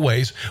say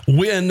always,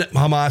 when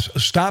Hamas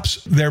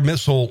stops their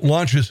missile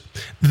launches,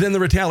 then the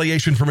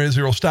retaliation from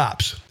Israel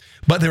stops.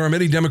 But there are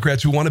many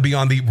Democrats who want to be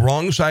on the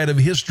wrong side of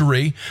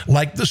history,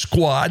 like the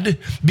Squad,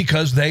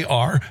 because they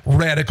are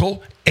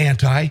radical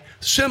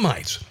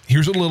anti-Semites.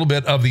 Here's a little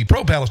bit of the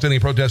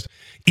pro-Palestinian protest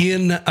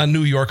in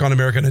New York on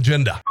American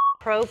Agenda.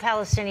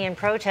 Pro-Palestinian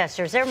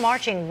protesters, they're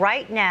marching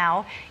right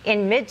now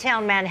in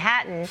Midtown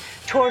Manhattan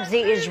towards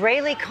the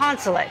Israeli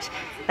consulate.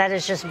 That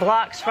is just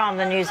blocks from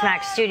the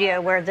Newsmax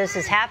studio where this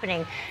is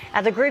happening.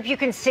 The group, you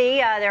can see,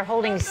 they're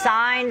holding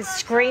signs,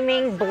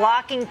 screaming,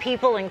 blocking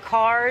people in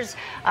cars,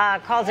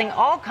 causing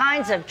all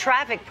kinds of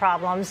traffic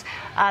problems.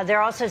 There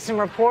are also some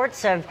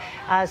reports of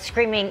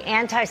screaming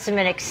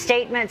anti-Semitic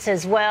statements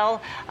as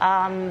well.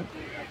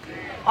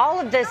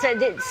 All of this,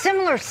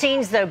 similar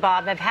scenes, though,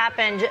 Bob, have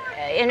happened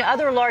in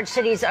other large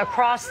cities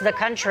across the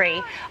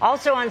country,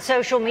 also on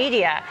social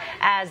media,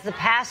 as the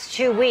past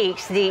 2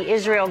 weeks, the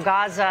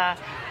Israel-Gaza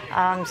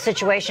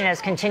situation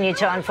has continued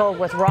to unfold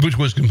with... Which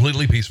was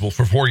completely peaceful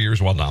for 4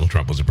 years while Donald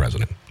Trump was the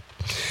president.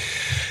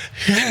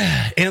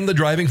 And the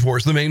driving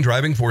force, the main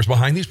driving force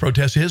behind these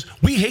protests is,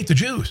 we hate the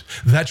Jews.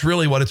 That's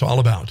really what it's all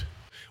about.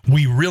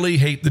 We really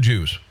hate the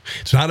Jews.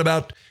 It's not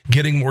about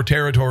getting more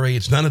territory.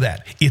 It's none of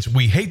that. It's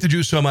we hate the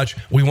Jews so much,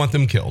 we want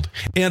them killed.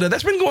 And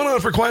that's been going on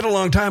for quite a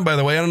long time, by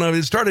the way. I don't know.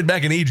 It started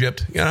back in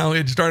Egypt.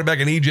 It started back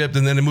in Egypt,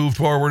 and then it moved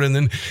forward. And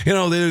then, I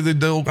don't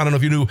know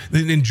if you knew,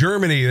 in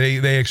Germany,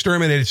 they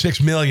exterminated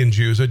 6 million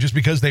Jews just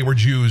because they were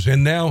Jews.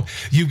 And now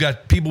you've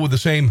got people with the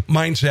same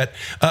mindset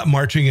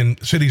marching in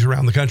cities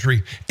around the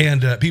country,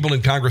 and people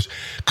in Congress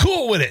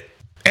cool with it.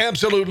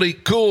 Absolutely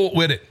cool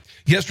with it.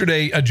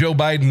 Yesterday, Joe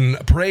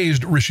Biden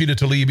praised Rashida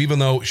Tlaib, even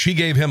though she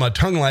gave him a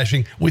tongue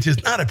lashing, which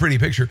is not a pretty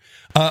picture,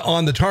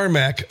 on the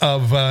tarmac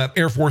of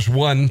Air Force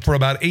One for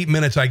about 8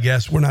 minutes, I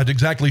guess. We're not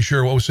exactly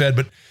sure what was said,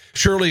 but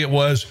surely it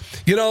was,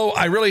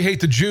 I really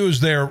hate the Jews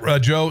there,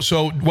 Joe,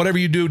 so whatever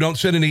you do, don't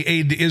send any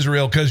aid to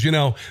Israel because,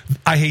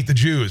 I hate the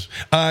Jews.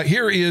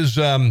 Here is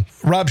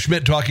Rob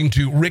Schmidt talking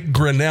to Rick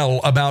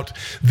Grinnell about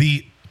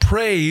the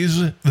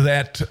praise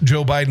that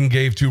Joe Biden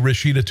gave to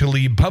Rashida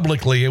Tlaib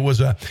publicly. It was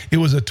a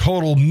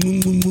total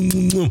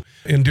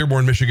in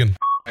Dearborn, Michigan.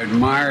 I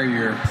admire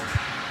your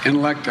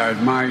intellect, I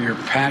admire your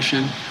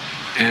passion,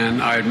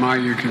 and I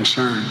admire your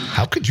concern.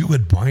 How could you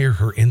admire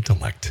her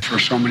intellect? For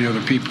so many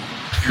other people.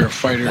 You're a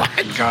fighter,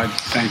 and God,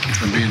 thank you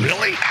for being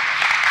really?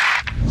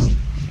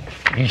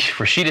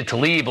 Rashida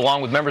Tlaib,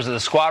 along with members of the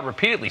Squad,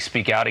 repeatedly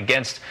speak out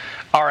against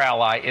our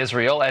ally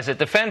Israel as it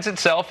defends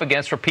itself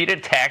against repeated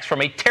attacks from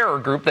a terror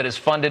group that is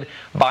funded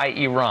by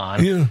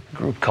Iran, a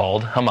group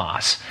called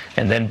Hamas.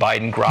 And then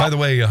Biden... By the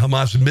way,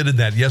 Hamas admitted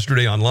that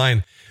yesterday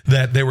online,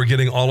 that they were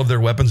getting all of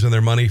their weapons and their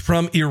money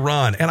from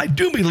Iran. And I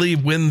do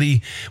believe when the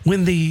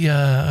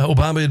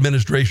Obama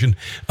administration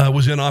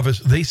was in office,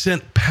 they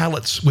sent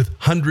pallets with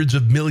hundreds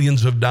of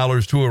millions of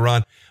dollars to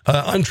Iran.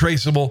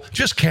 Untraceable,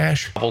 just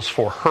cash.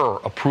 For her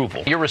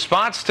approval. Your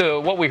response to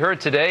what we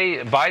heard today,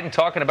 Biden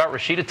talking about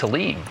Rashida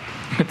Tlaib.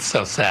 It's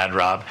so sad,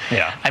 Rob.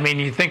 Yeah. I mean,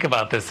 you think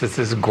about this. This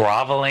is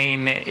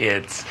groveling.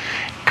 It's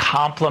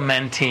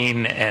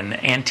complimenting an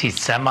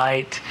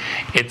anti-Semite.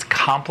 It's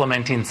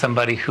complimenting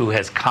somebody who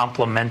has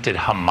complimented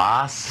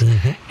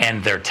Hamas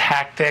and their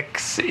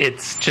tactics.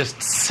 It's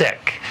just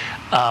sick.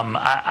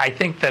 I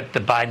think that the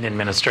Biden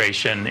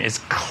administration is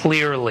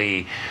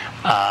clearly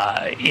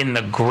in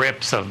the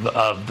grips of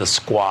the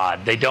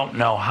squad. They don't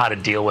know how to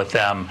deal with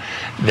them.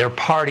 Their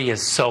party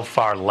is so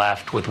far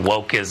left with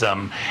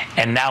wokeism,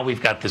 and now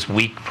we've got this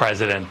weak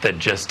president that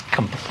just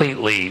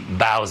completely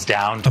bows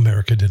down.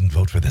 America didn't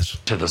vote for this.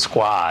 To the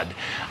squad,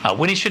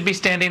 when he should be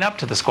standing up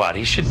to the squad.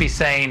 He should be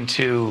saying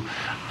to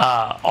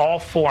all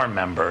four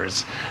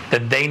members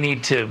that they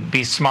need to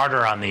be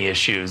smarter on the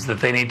issues, that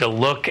they need to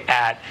look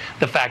at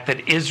the fact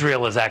that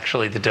Israel is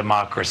actually the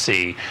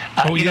democracy.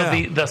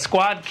 The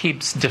squad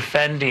keeps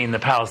defending the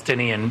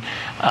Palestinian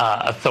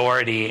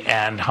Authority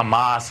and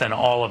Hamas and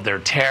all of their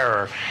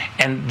terror.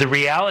 And the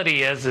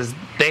reality is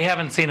they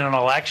haven't seen an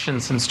election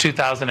since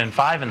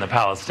 2005 in the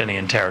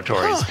Palestinian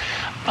territories.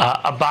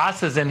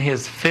 Abbas is in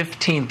his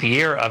 15th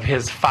year of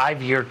his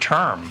 5-year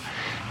term.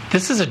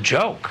 This is a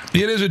joke.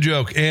 It is a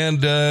joke, and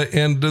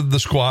the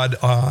squad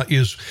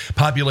is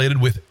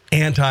populated with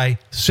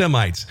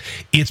anti-Semites.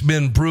 It's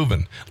been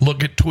proven.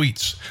 Look at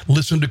tweets.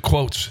 Listen to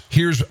quotes.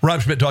 Here's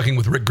Rob Schmidt talking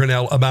with Rick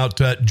Grinnell about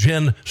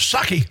Jen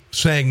Psaki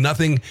saying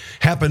nothing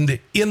happened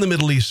in the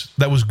Middle East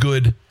that was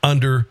good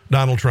under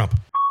Donald Trump.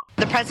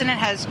 The president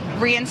has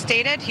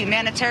reinstated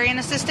humanitarian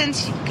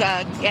assistance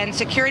and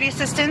security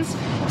assistance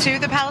to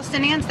the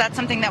Palestinians. That's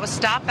something that was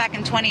stopped back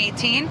in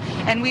 2018,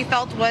 and we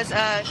felt was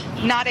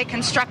not a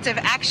constructive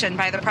action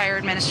by the prior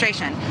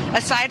administration.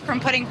 Aside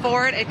from putting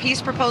forward a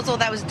peace proposal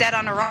that was dead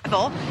on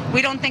arrival,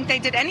 we don't think they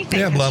did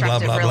anything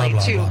constructive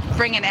to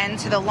bring an end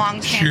to the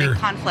long-standing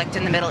conflict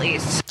in the Middle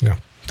East. Yeah,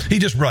 he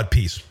just brought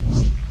peace.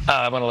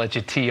 I'm going to let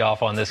you tee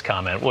off on this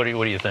comment. What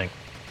do you think?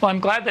 Well, I'm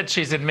glad that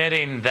she's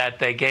admitting that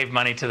they gave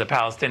money to the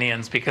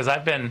Palestinians, because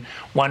I've been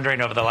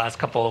wondering over the last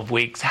couple of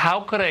weeks,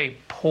 how could a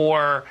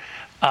poor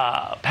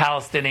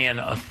Palestinian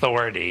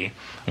Authority,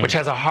 which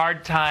has a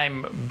hard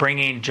time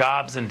bringing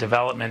jobs and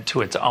development to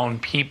its own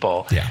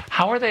people,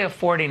 how are they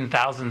affording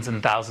thousands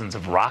and thousands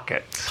of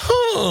rockets?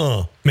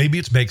 Maybe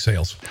it's bake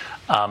sales.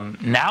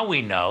 Now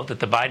we know that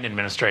the Biden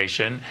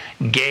administration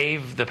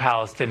gave the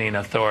Palestinian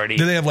Authority...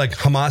 Do they have like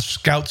Hamas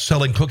scouts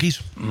selling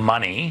cookies?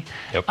 ...money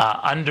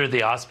under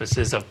the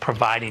auspices of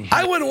providing...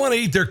 I wouldn't want to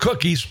eat their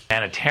cookies.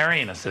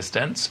 ...humanitarian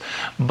assistance,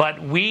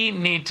 but we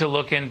need to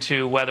look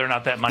into whether or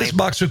not that money... This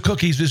box of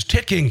cookies is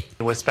ticking.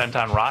 ...was spent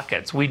on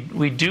rockets. We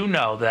do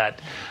know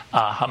that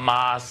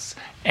Hamas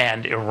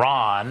and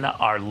Iran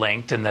are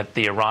linked, and that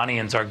the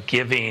Iranians are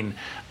giving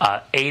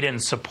aid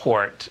and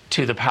support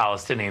to the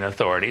Palestinian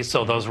Authority.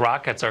 So those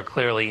rockets are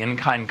clearly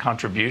in-kind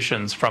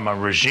contributions from a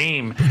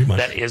regime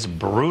that is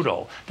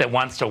brutal, that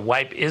wants to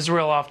wipe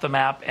Israel off the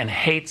map and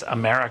hates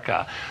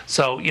America.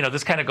 So,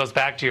 this kind of goes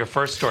back to your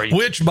first story.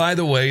 Which, by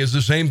the way, is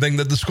the same thing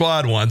that the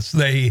squad wants.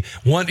 They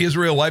want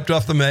Israel wiped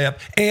off the map,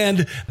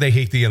 and they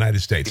hate the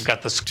United States. You've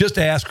got the just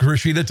ask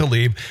Rashida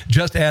Tlaib.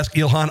 Just ask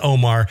Ilhan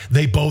Omar.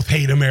 They both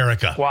hate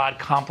America. Squad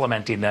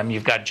complimenting them.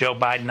 You've got Joe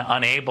Biden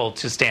unable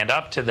to stand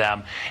up to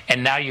them,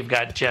 and now you've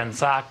got Jen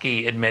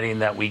Psaki admitting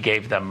that we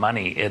gave them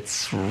money.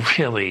 It's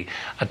really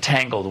a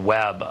tangled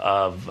web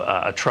of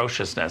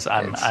atrociousness.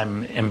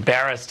 I'm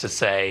embarrassed to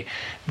say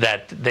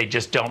that they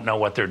just don't know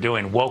what they're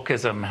doing.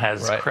 Wokeism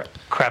has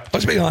crept.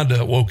 Let's be on to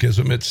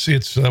wokeism. It's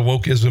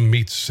wokeism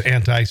meets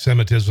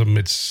anti-Semitism.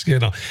 It's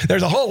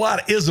there's a whole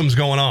lot of isms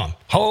going on.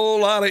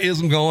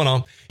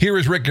 Here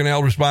is Rick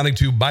Grinnell responding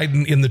to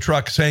Biden in the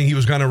truck saying he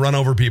was going to run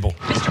over people.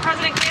 Mr.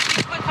 President, can I ask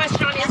you a quick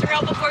question on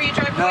Israel before you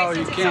drive away? No,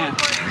 you can't.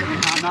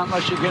 Not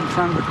unless you get in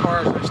front of the car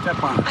as I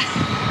step on it.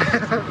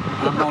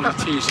 I'm only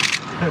teasing.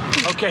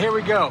 Okay, here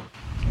we go.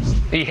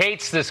 He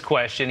hates this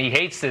question. He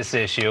hates this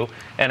issue,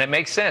 and it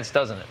makes sense,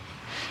 doesn't it?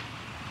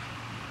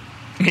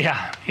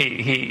 Yeah,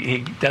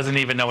 he doesn't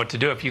even know what to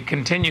do. If you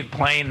continue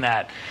playing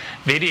that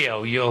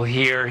video, you'll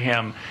hear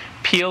him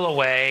peel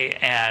away,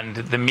 and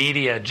the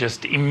media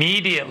just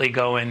immediately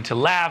go into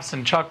laughs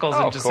and chuckles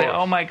and just say,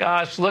 oh my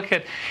gosh,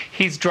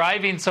 he's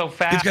driving so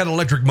fast. He's got an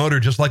electric motor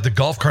just like the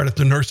golf cart at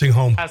the nursing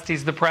home.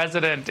 He's the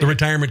president. The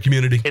retirement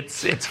community.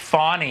 It's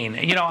fawning.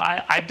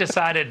 I've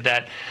decided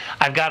that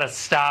I've got to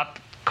stop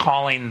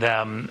calling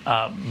them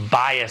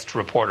biased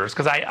reporters,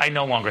 because I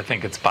no longer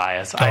think it's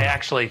bias. I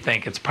actually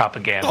think it's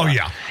propaganda. Oh,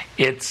 yeah.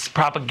 It's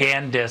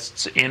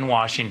propagandists in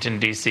Washington,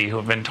 D.C. who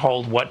have been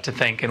told what to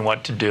think and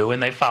what to do,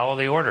 and they follow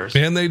the orders.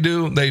 And they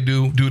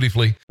do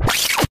dutifully.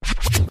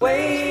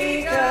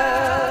 Wake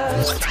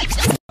up.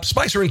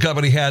 Spicer and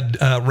Company had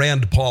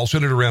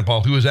Senator Rand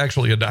Paul, who is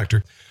actually a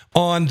doctor,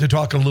 on to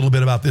talk a little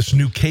bit about this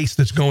new case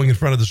that's going in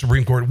front of the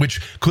Supreme Court,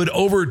 which could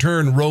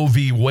overturn Roe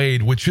v.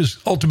 Wade, which has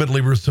ultimately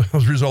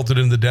resulted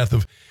in the death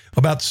of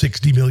about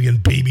 60 million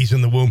babies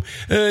in the womb.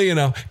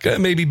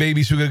 Maybe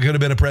babies who could have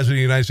been a president of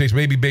the United States,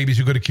 maybe babies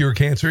who could have cured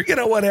cancer,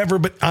 whatever.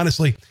 But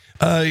honestly,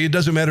 it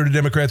doesn't matter to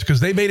Democrats because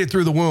they made it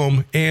through the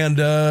womb, and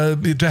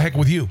to heck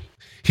with you.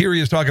 Here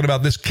he is talking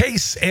about this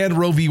case and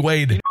Roe v.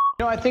 Wade.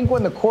 I think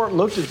when the court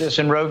looked at this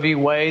in Roe v.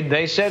 Wade,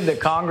 they said that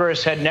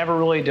Congress had never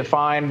really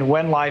defined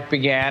when life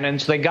began,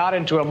 and so they got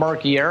into a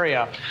murky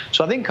area.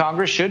 So I think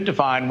Congress should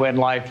define when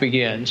life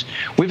begins.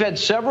 We've had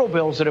several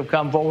bills that have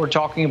come forward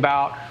talking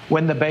about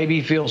when the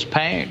baby feels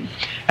pain.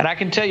 And I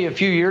can tell you, a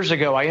few years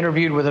ago, I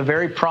interviewed with a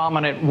very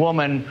prominent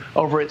woman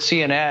over at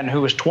CNN who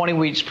was 20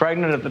 weeks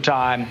pregnant at the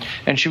time,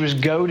 and she was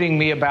goading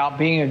me about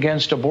being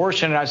against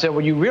abortion. And I said,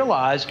 well, you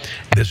realize...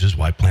 This is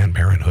why Planned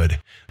Parenthood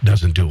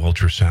doesn't do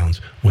ultrasounds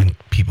when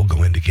people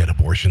go in to get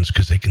abortions,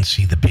 because they can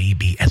see the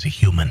baby as a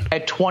human.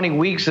 At 20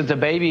 weeks that the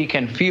baby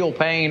can feel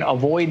pain,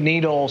 avoid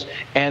needles,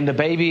 and the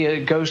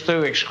baby goes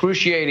through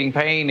excruciating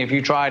pain if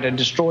you try to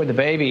destroy the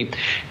baby.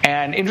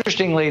 And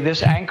interestingly,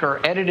 this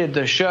anchor edited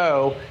the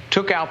show,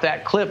 took out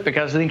that clip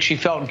because I think she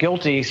felt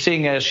guilty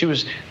seeing as she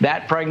was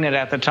that pregnant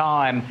at the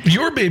time.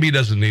 Your baby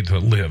doesn't need to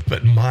live,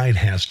 but mine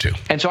has to.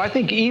 And so I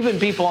think even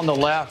people on the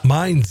left...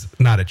 Mine's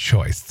not a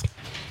choice.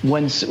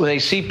 When they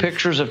see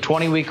pictures of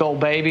 20-week-old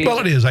babies... Well,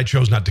 it is. I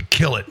chose not to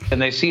kill it. And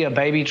they see a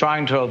baby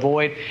trying to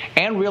avoid,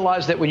 and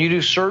realize that when you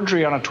do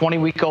surgery on a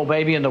 20-week-old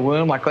baby in the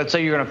womb, like let's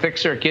say you're going to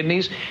fix their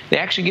kidneys, they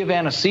actually give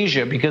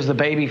anesthesia because the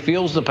baby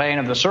feels the pain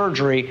of the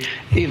surgery,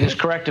 this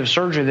corrective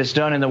surgery that's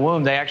done in the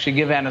womb, they actually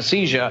give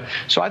anesthesia.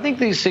 So I think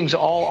these things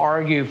all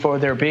argue for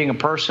there being a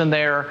person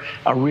there,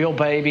 a real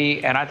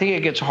baby, and I think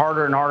it gets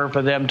harder and harder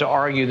for them to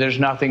argue there's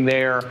nothing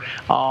there.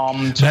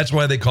 That's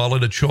why they call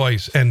it a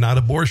choice and not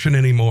abortion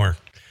anymore.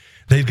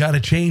 They've got to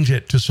change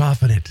it to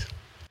soften it.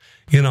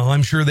 You know,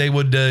 I'm sure they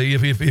would,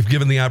 if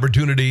given the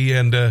opportunity,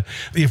 and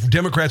if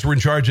Democrats were in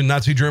charge in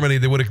Nazi Germany,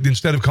 they would have,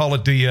 instead of call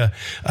it the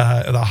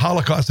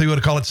Holocaust, they would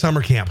have called it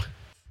summer camp.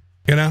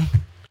 You know?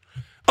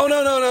 Oh,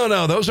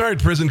 no. Those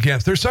aren't prison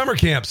camps. They're summer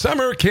camps.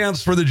 Summer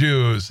camps for the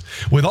Jews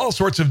with all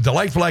sorts of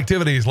delightful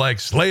activities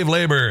like slave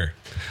labor.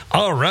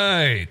 All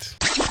right.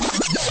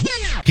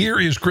 Here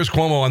is Chris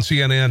Cuomo on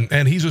CNN,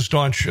 and he's a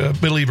staunch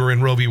believer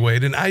in Roe v.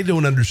 Wade, and I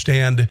don't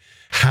understand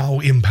how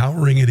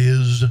empowering it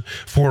is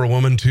for a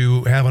woman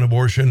to have an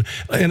abortion.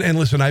 And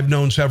listen, I've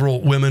known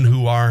several women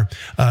who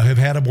have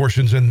had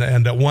abortions,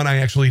 and one I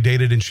actually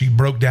dated, and she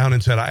broke down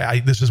and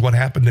said, this is what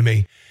happened to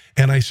me.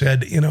 And I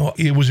said,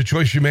 it was a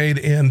choice she made,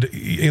 and,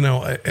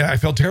 I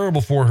felt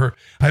terrible for her.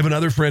 I have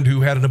another friend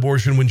who had an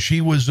abortion when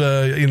she was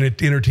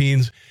in her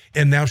teens,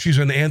 and now she's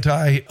an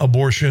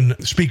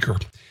anti-abortion speaker.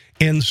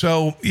 And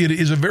so it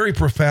is a very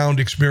profound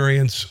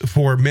experience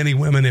for many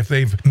women if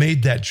they've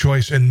made that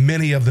choice. And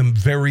many of them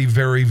very,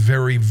 very,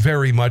 very,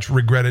 very much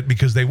regret it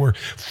because they were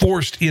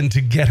forced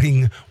into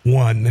getting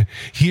one.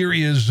 Here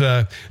is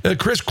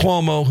Chris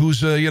Cuomo,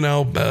 who's,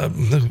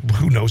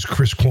 who knows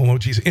Chris Cuomo?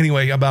 Geez.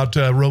 Anyway, about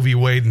Roe v.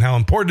 Wade and how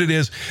important it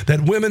is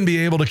that women be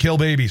able to kill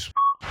babies.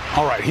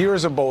 All right, here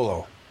is a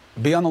bolo.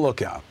 Be on the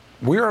lookout.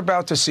 We're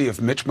about to see if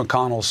Mitch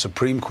McConnell's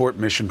Supreme Court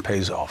mission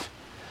pays off.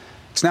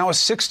 It's now a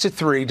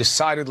 6-3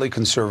 decidedly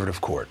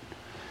conservative court.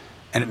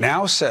 And it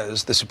now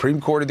says, the Supreme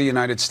Court of the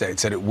United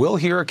States, that it will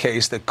hear a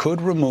case that could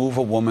remove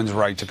a woman's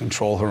right to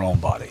control her own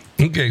body.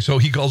 Okay, so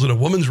he calls it a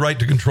woman's right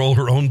to control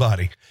her own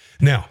body.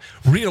 Now,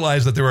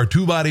 realize that there are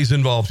two bodies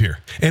involved here.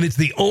 And it's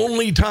the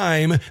only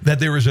time that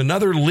there is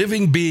another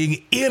living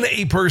being in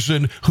a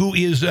person who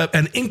is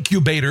an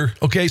incubator.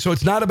 Okay, so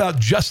it's not about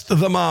just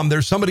the mom.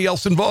 There's somebody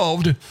else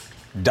involved.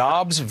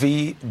 Dobbs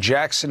v.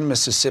 Jackson,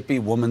 Mississippi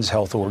Women's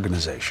Health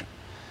Organization.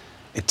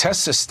 It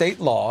tests a state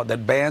law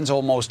that bans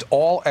almost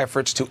all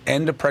efforts to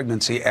end a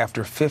pregnancy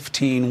after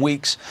 15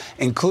 weeks,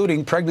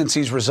 including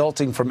pregnancies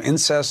resulting from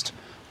incest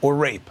or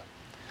rape.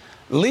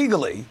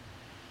 Legally,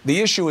 the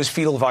issue is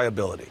fetal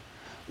viability.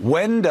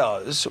 When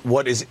does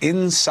what is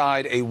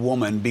inside a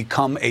woman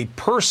become a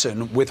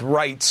person with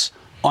rights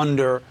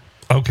under...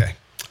 Okay,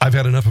 I've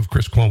had enough of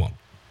Chris Cuomo,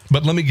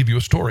 but let me give you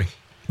a story.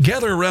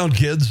 Gather around,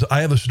 kids.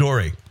 I have a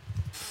story.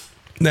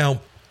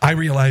 Now, I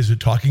realize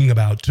that talking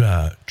about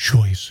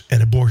choice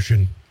and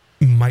abortion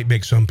might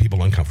make some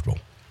people uncomfortable.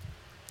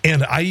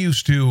 And I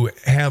used to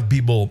have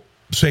people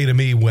say to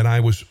me when I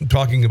was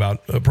talking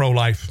about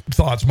pro-life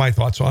thoughts, my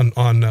thoughts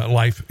on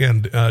life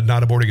and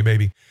not aborting a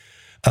baby,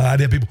 I'd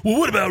have people, well,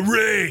 what about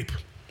rape?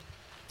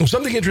 Well,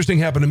 something interesting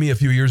happened to me a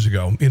few years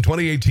ago. In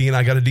 2018,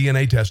 I got a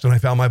DNA test and I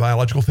found my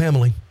biological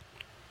family.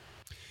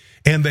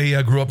 And they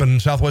grew up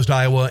in southwest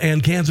Iowa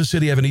and Kansas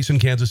City. I have a niece in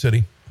Kansas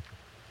City.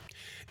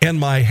 And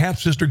my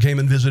half-sister came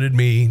and visited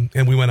me,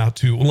 and we went out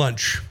to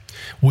lunch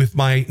with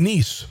my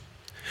niece.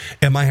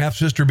 And my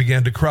half-sister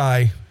began to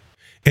cry,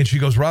 and she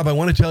goes, Rob, I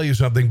want to tell you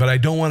something, but I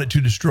don't want it to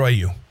destroy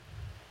you.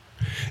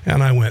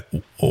 And I went,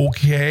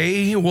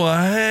 okay,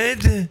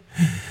 what?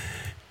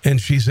 And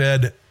she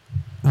said,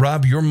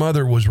 Rob, your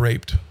mother was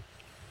raped.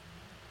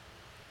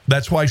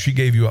 That's why she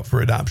gave you up for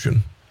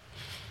adoption.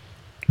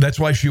 That's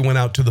why she went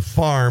out to the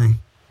farm,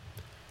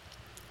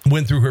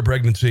 went through her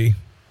pregnancy,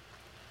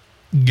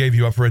 gave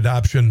you up for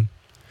adoption,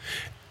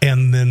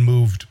 and then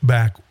moved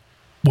back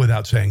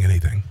without saying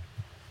anything.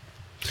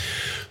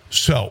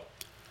 So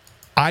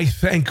I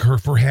thank her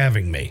for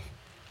having me.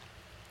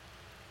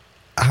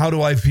 How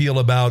do I feel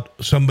about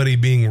somebody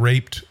being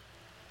raped?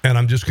 And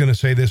I'm just going to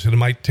say this, and it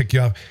might tick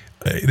you off.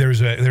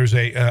 There's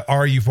a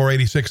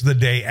RU486 the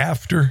day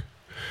after.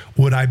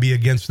 Would I be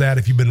against that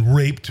if you've been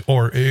raped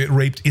or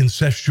raped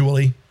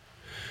incestually?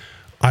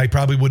 I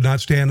probably would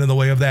not stand in the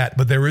way of that.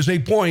 But there is a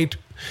point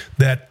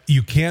that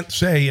you can't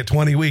say at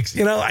 20 weeks,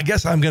 I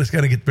guess I'm just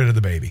going to get rid of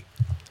the baby.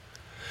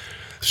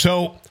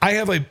 So I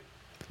have a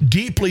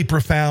deeply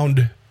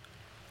profound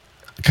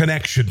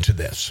connection to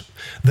this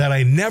that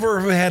I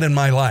never have had in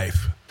my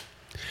life.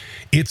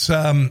 It's,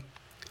 I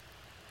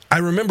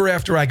remember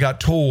after I got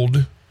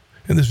told,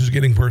 and this is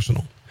getting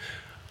personal,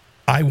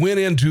 I went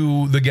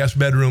into the guest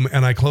bedroom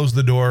and I closed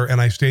the door and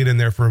I stayed in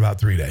there for about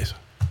 3 days.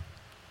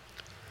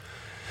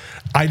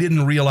 I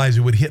didn't realize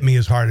it would hit me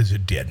as hard as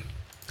it did.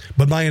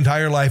 But my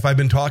entire life, I've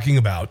been talking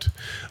about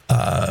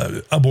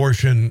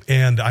abortion,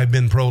 and I've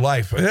been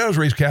pro-life. I was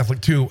raised Catholic,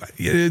 too.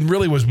 It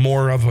really was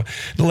more of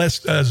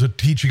less as a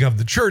teaching of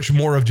the church,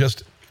 more of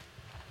just,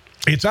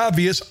 it's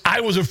obvious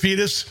I was a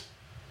fetus.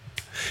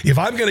 If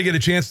I'm going to get a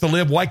chance to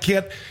live, why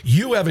can't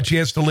you have a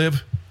chance to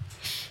live?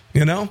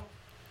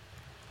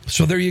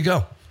 So there you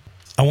go.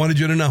 I wanted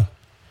you to know.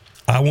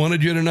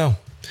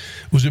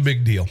 It was a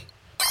big deal.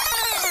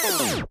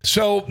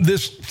 So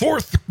this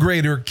fourth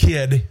grader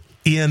kid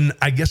in,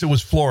 I guess it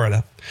was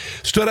Florida,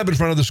 stood up in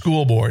front of the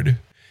school board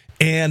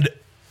and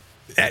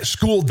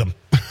schooled them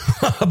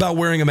about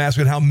wearing a mask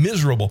and how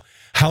miserable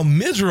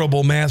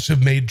masks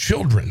have made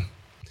children.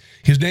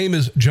 His name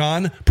is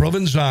John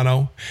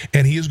Provenzano,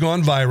 and he has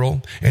gone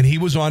viral, and he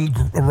was on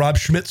Rob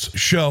Schmidt's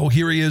show.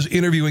 Here he is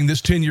interviewing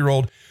this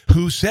 10-year-old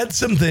who said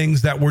some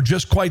things that were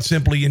just quite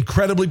simply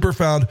incredibly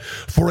profound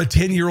for a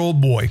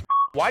 10-year-old boy.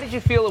 Why did you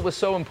feel it was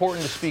so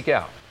important to speak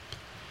out?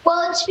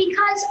 Well, it's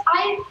because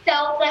I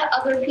felt that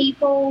other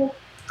people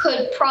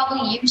could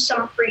probably use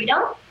some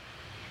freedom.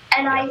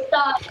 And I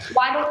thought,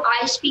 why don't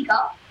I speak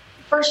up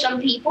for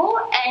some people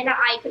and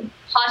I could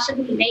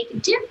possibly make a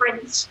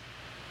difference?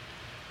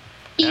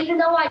 Even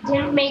though I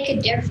didn't make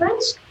a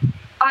difference,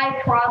 I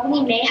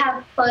probably may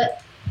have put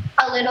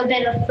a little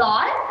bit of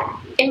thought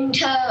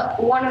into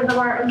one of the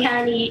Martin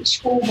County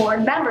School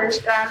Board members,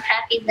 but I'm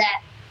happy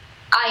that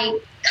I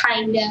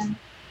kind of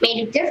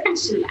made a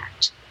difference in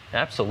that.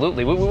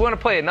 Absolutely. We want to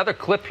play another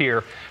clip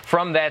here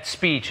from that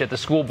speech at the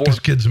school board. This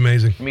kid's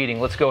amazing.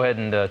 Meeting. Let's go ahead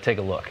and take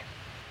a look.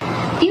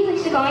 A few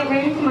weeks ago, I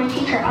ran into my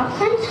teacher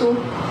outside of school.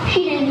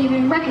 She didn't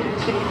even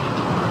recognize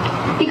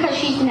me because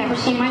she's never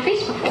seen my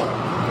face before.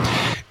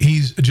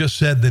 He's just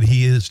said that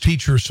his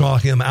teacher saw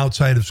him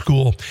outside of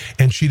school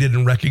and she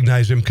didn't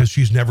recognize him because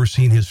she's never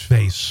seen his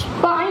face.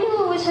 But I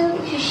knew it was her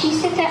because she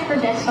sits at her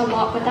desk a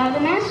lot without a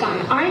mask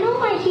on. I know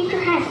my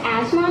teacher has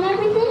asthma and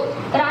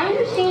everything, but I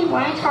understand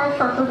why it's hard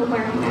for her to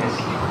wear a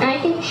mask. And I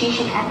think she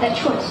should have that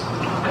choice.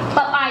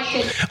 But I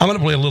should. I'm going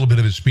to play a little bit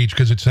of his speech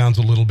because it sounds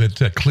a little bit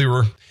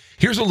clearer.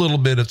 Here's a little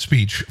bit of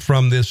speech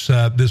from this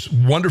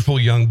wonderful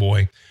young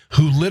boy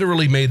who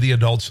literally made the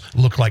adults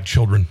look like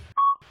children.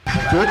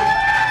 Good.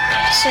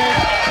 So,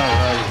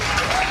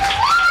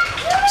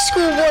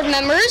 school board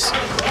members,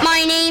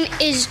 my name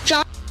is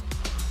John.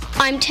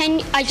 I'm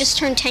 10. I just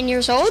turned 10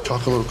 years old.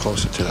 Talk a little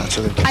closer to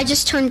that. I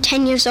just turned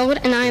 10 years old,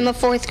 and I am a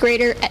fourth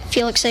grader at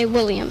Felix A.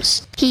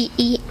 Williams,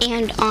 PE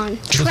and on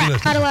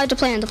track. Not allowed to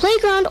play on the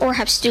playground or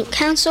have student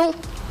council,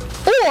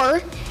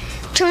 or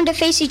turn to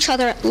face each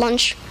other at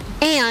lunch.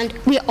 And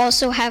we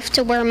also have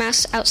to wear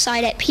masks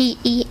outside at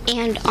PE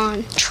and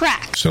on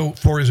track. So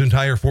for his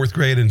entire fourth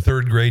grade and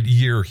third grade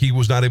year, he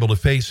was not able to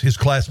face his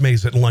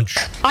classmates at lunch.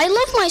 I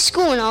love my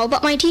school and all,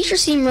 but my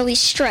teachers seem really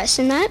stressed,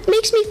 and that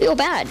makes me feel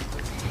bad.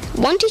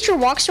 One teacher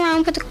walks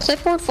around with a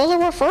clipboard full of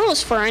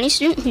referrals for any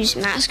student whose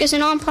mask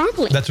isn't on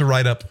properly. That's a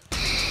write-up.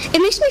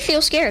 It makes me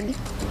feel scared.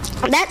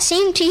 That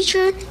same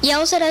teacher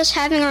yells at us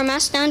having our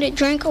masks down to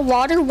drink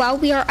water while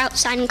we are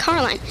outside in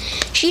Carline.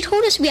 She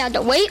told us we had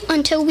to wait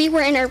until we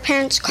were in our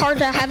parents' car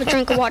to have a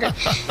drink of water.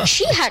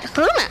 She had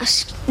her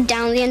mask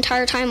down the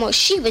entire time while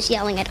she was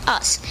yelling at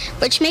us,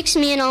 which makes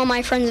me and all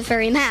my friends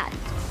very mad.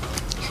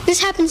 This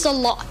happens a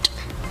lot.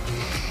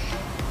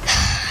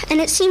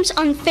 And it seems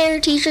unfair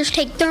teachers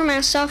take their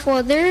masks off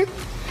while they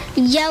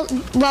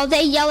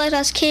yell at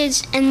us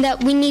kids, and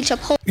that we need to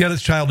pull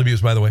that's child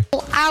abuse, by the way.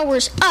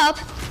 Hours up.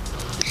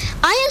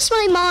 I asked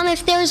my mom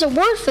if there's a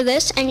word for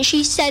this, and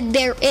she said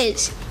there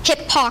is.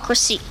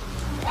 Hypocrisy.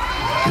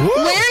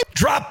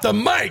 Drop the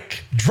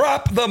mic.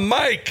 Drop the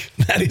mic.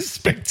 That is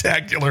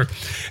spectacular.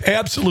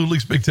 Absolutely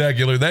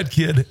spectacular. That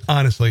kid,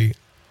 honestly,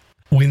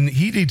 when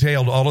he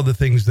detailed all of the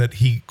things that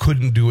he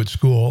couldn't do at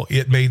school,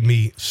 it made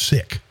me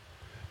sick.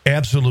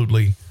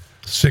 Absolutely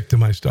sick to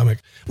my stomach.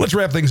 Let's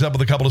wrap things up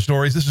with a couple of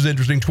stories. This is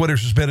interesting. Twitter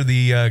suspended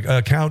the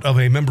account of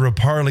a member of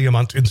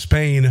parliament in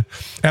Spain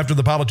after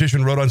the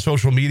politician wrote on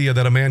social media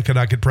that a man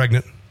cannot get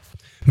pregnant.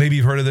 Maybe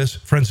you've heard of this.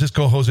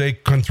 Francisco Jose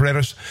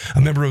Contreras,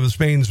 a member of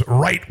Spain's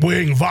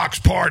right-wing Vox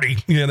party,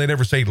 they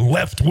never say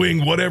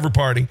left-wing whatever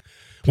party,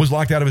 was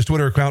locked out of his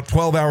Twitter account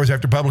 12 hours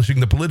after publishing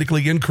the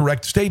politically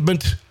incorrect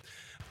statement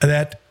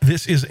that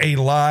this is a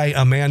lie.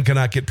 A man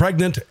cannot get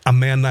pregnant. A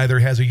man neither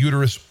has a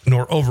uterus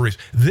nor ovaries.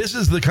 This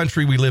is the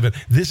country we live in.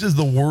 This is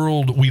the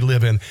world we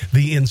live in.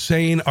 The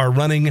insane are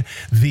running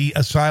the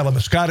asylum.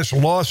 A Scottish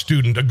law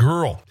student, a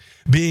girl,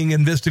 being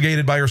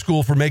investigated by her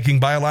school for making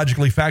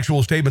biologically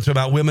factual statements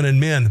about women and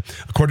men.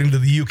 According to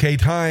the UK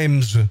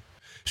Times,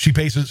 She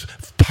faces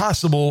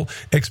possible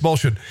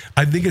expulsion.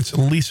 I think it's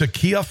Lisa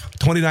Keough,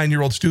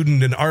 29-year-old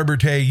student in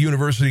Abertay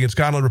University in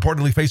Scotland,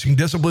 reportedly facing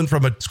discipline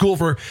from a school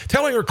for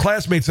telling her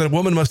classmates that a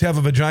woman must have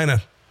a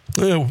vagina.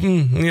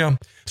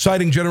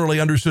 Citing generally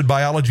understood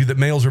biology that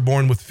males are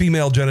born with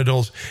female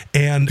genitals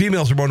and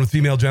females are born with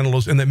female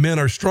genitals, and that men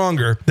are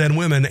stronger than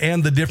women,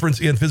 and the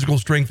difference in physical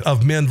strength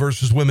of men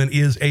versus women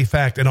is a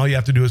fact. And all you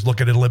have to do is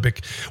look at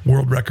Olympic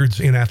world records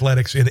in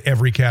athletics in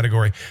every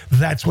category.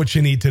 That's what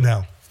you need to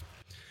know.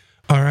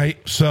 All right.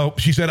 So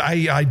she said,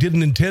 I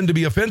didn't intend to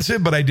be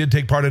offensive, but I did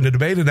take part in a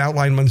debate and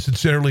outline my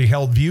sincerely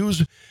held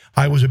views.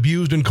 I was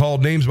abused and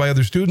called names by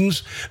other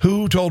students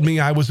who told me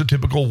I was a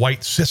typical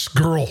white cis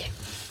girl.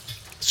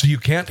 So you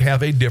can't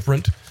have a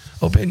different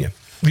opinion.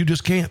 You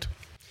just can't.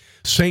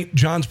 St.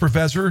 John's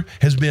professor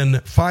has been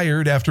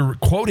fired after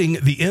quoting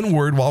the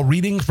N-word while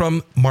reading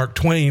from Mark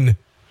Twain.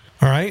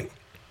 All right.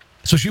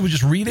 So she was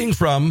just reading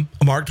from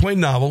a Mark Twain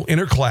novel in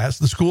her class.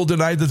 The school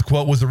denied that the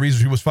quote was the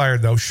reason she was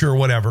fired, though. Sure,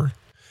 whatever.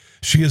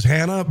 She is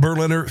Hannah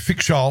Berliner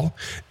Fickschall,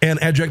 an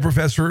adjunct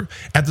professor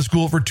at the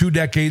school for 2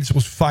 decades,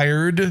 was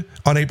fired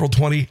on April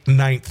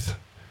 29th.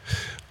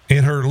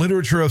 In her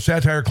literature of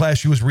satire class,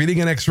 she was reading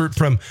an excerpt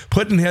from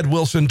Pudd'nhead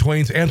Wilson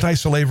Twain's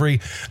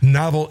anti-slavery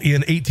novel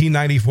in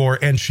 1894,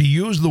 and she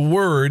used the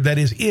word that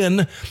is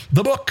in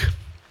the book.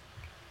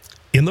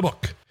 In the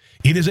book.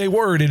 It is a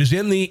word. It is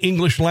in the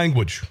English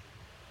language.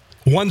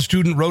 One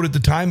student wrote at the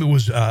time it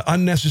was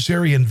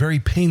unnecessary and very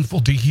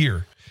painful to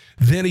hear.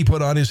 Then he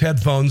put on his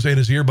headphones and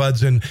his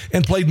earbuds and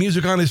played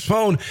music on his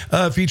phone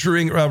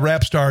featuring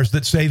rap stars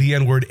that say the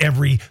N-word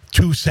every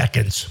 2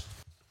 seconds.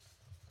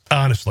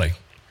 Honestly.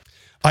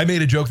 I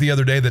made a joke the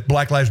other day that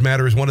Black Lives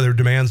Matter is one of their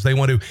demands. They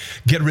want to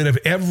get rid of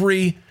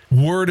every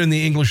word in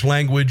the English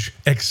language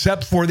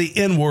except for the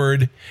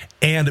N-word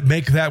and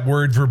make that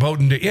word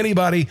verboten to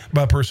anybody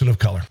but a person of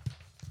color.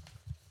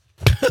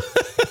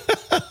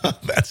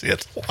 That's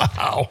it.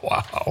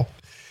 Wow.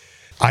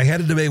 I had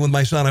a debate with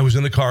my son. I was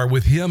in the car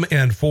with him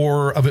and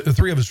 3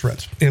 of his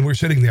friends, and we were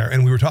sitting there,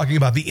 and we were talking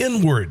about the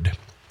N-word.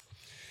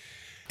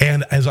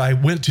 And as I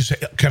went to say,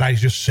 can I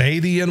just say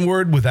the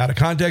N-word without a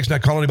context,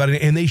 not call anybody?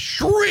 And they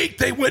shrieked.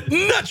 They went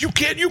nuts. You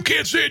can't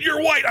say it.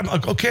 You're white. I'm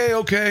like,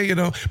 okay, you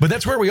know. But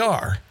that's where we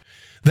are.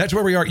 That's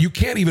where we are. You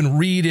can't even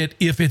read it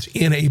if it's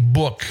in a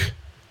book.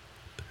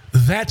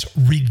 That's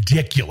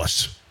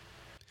ridiculous.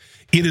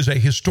 It is a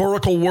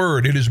historical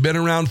word. It has been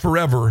around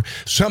forever.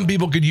 Some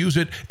people could use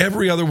it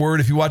every other word.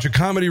 If you watch a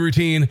comedy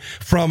routine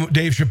from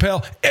Dave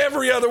Chappelle,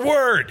 every other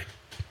word.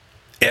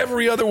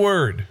 Every other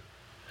word.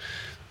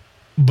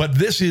 But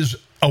this is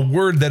a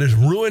word that has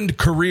ruined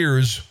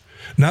careers,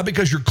 not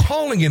because you're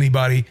calling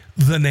anybody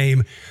the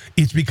name.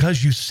 It's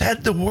because you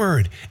said the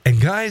word.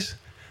 And guys,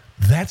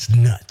 that's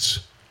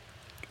nuts.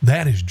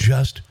 That is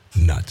just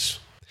nuts.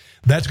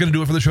 That's going to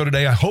do it for the show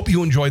today. I hope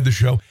you enjoyed the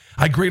show.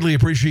 I greatly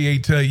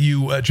appreciate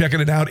you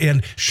checking it out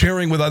and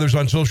sharing with others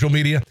on social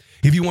media.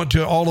 If you want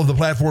to all of the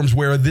platforms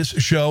where this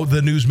show, the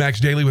Newsmax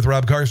Daily with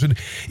Rob Carson,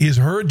 is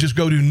heard, just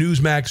go to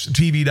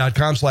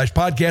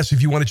newsmaxtv.com/podcast.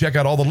 If you want to check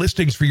out all the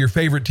listings for your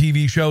favorite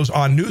TV shows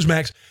on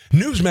Newsmax,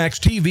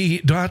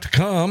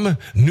 newsmaxtv.com,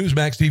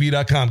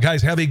 newsmaxtv.com.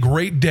 Guys, have a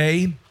great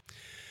day.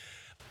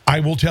 I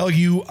will tell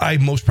you, I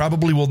most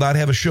probably will not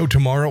have a show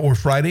tomorrow or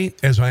Friday,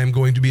 as I am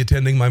going to be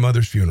attending my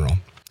mother's funeral.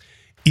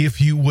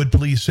 If you would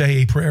please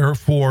say a prayer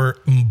for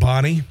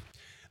Bonnie,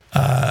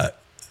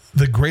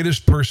 the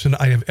greatest person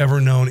I have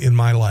ever known in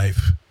my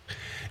life,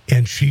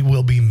 and she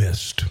will be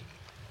missed.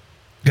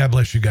 God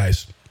bless you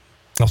guys.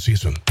 I'll see you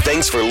soon.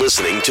 Thanks for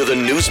listening to the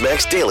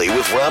Newsmax Daily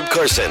with Rob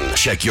Carson.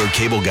 Check your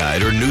cable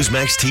guide or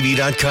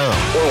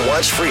newsmaxtv.com or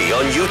watch free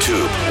on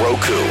YouTube,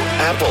 Roku,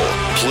 Apple,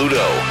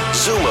 Pluto,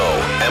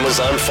 Zumo,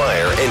 Amazon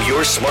Fire, and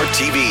your smart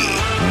TV.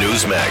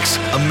 Newsmax,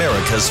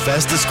 America's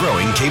fastest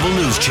growing cable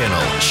news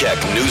channel. Check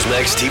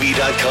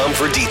newsmaxtv.com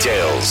for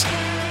details.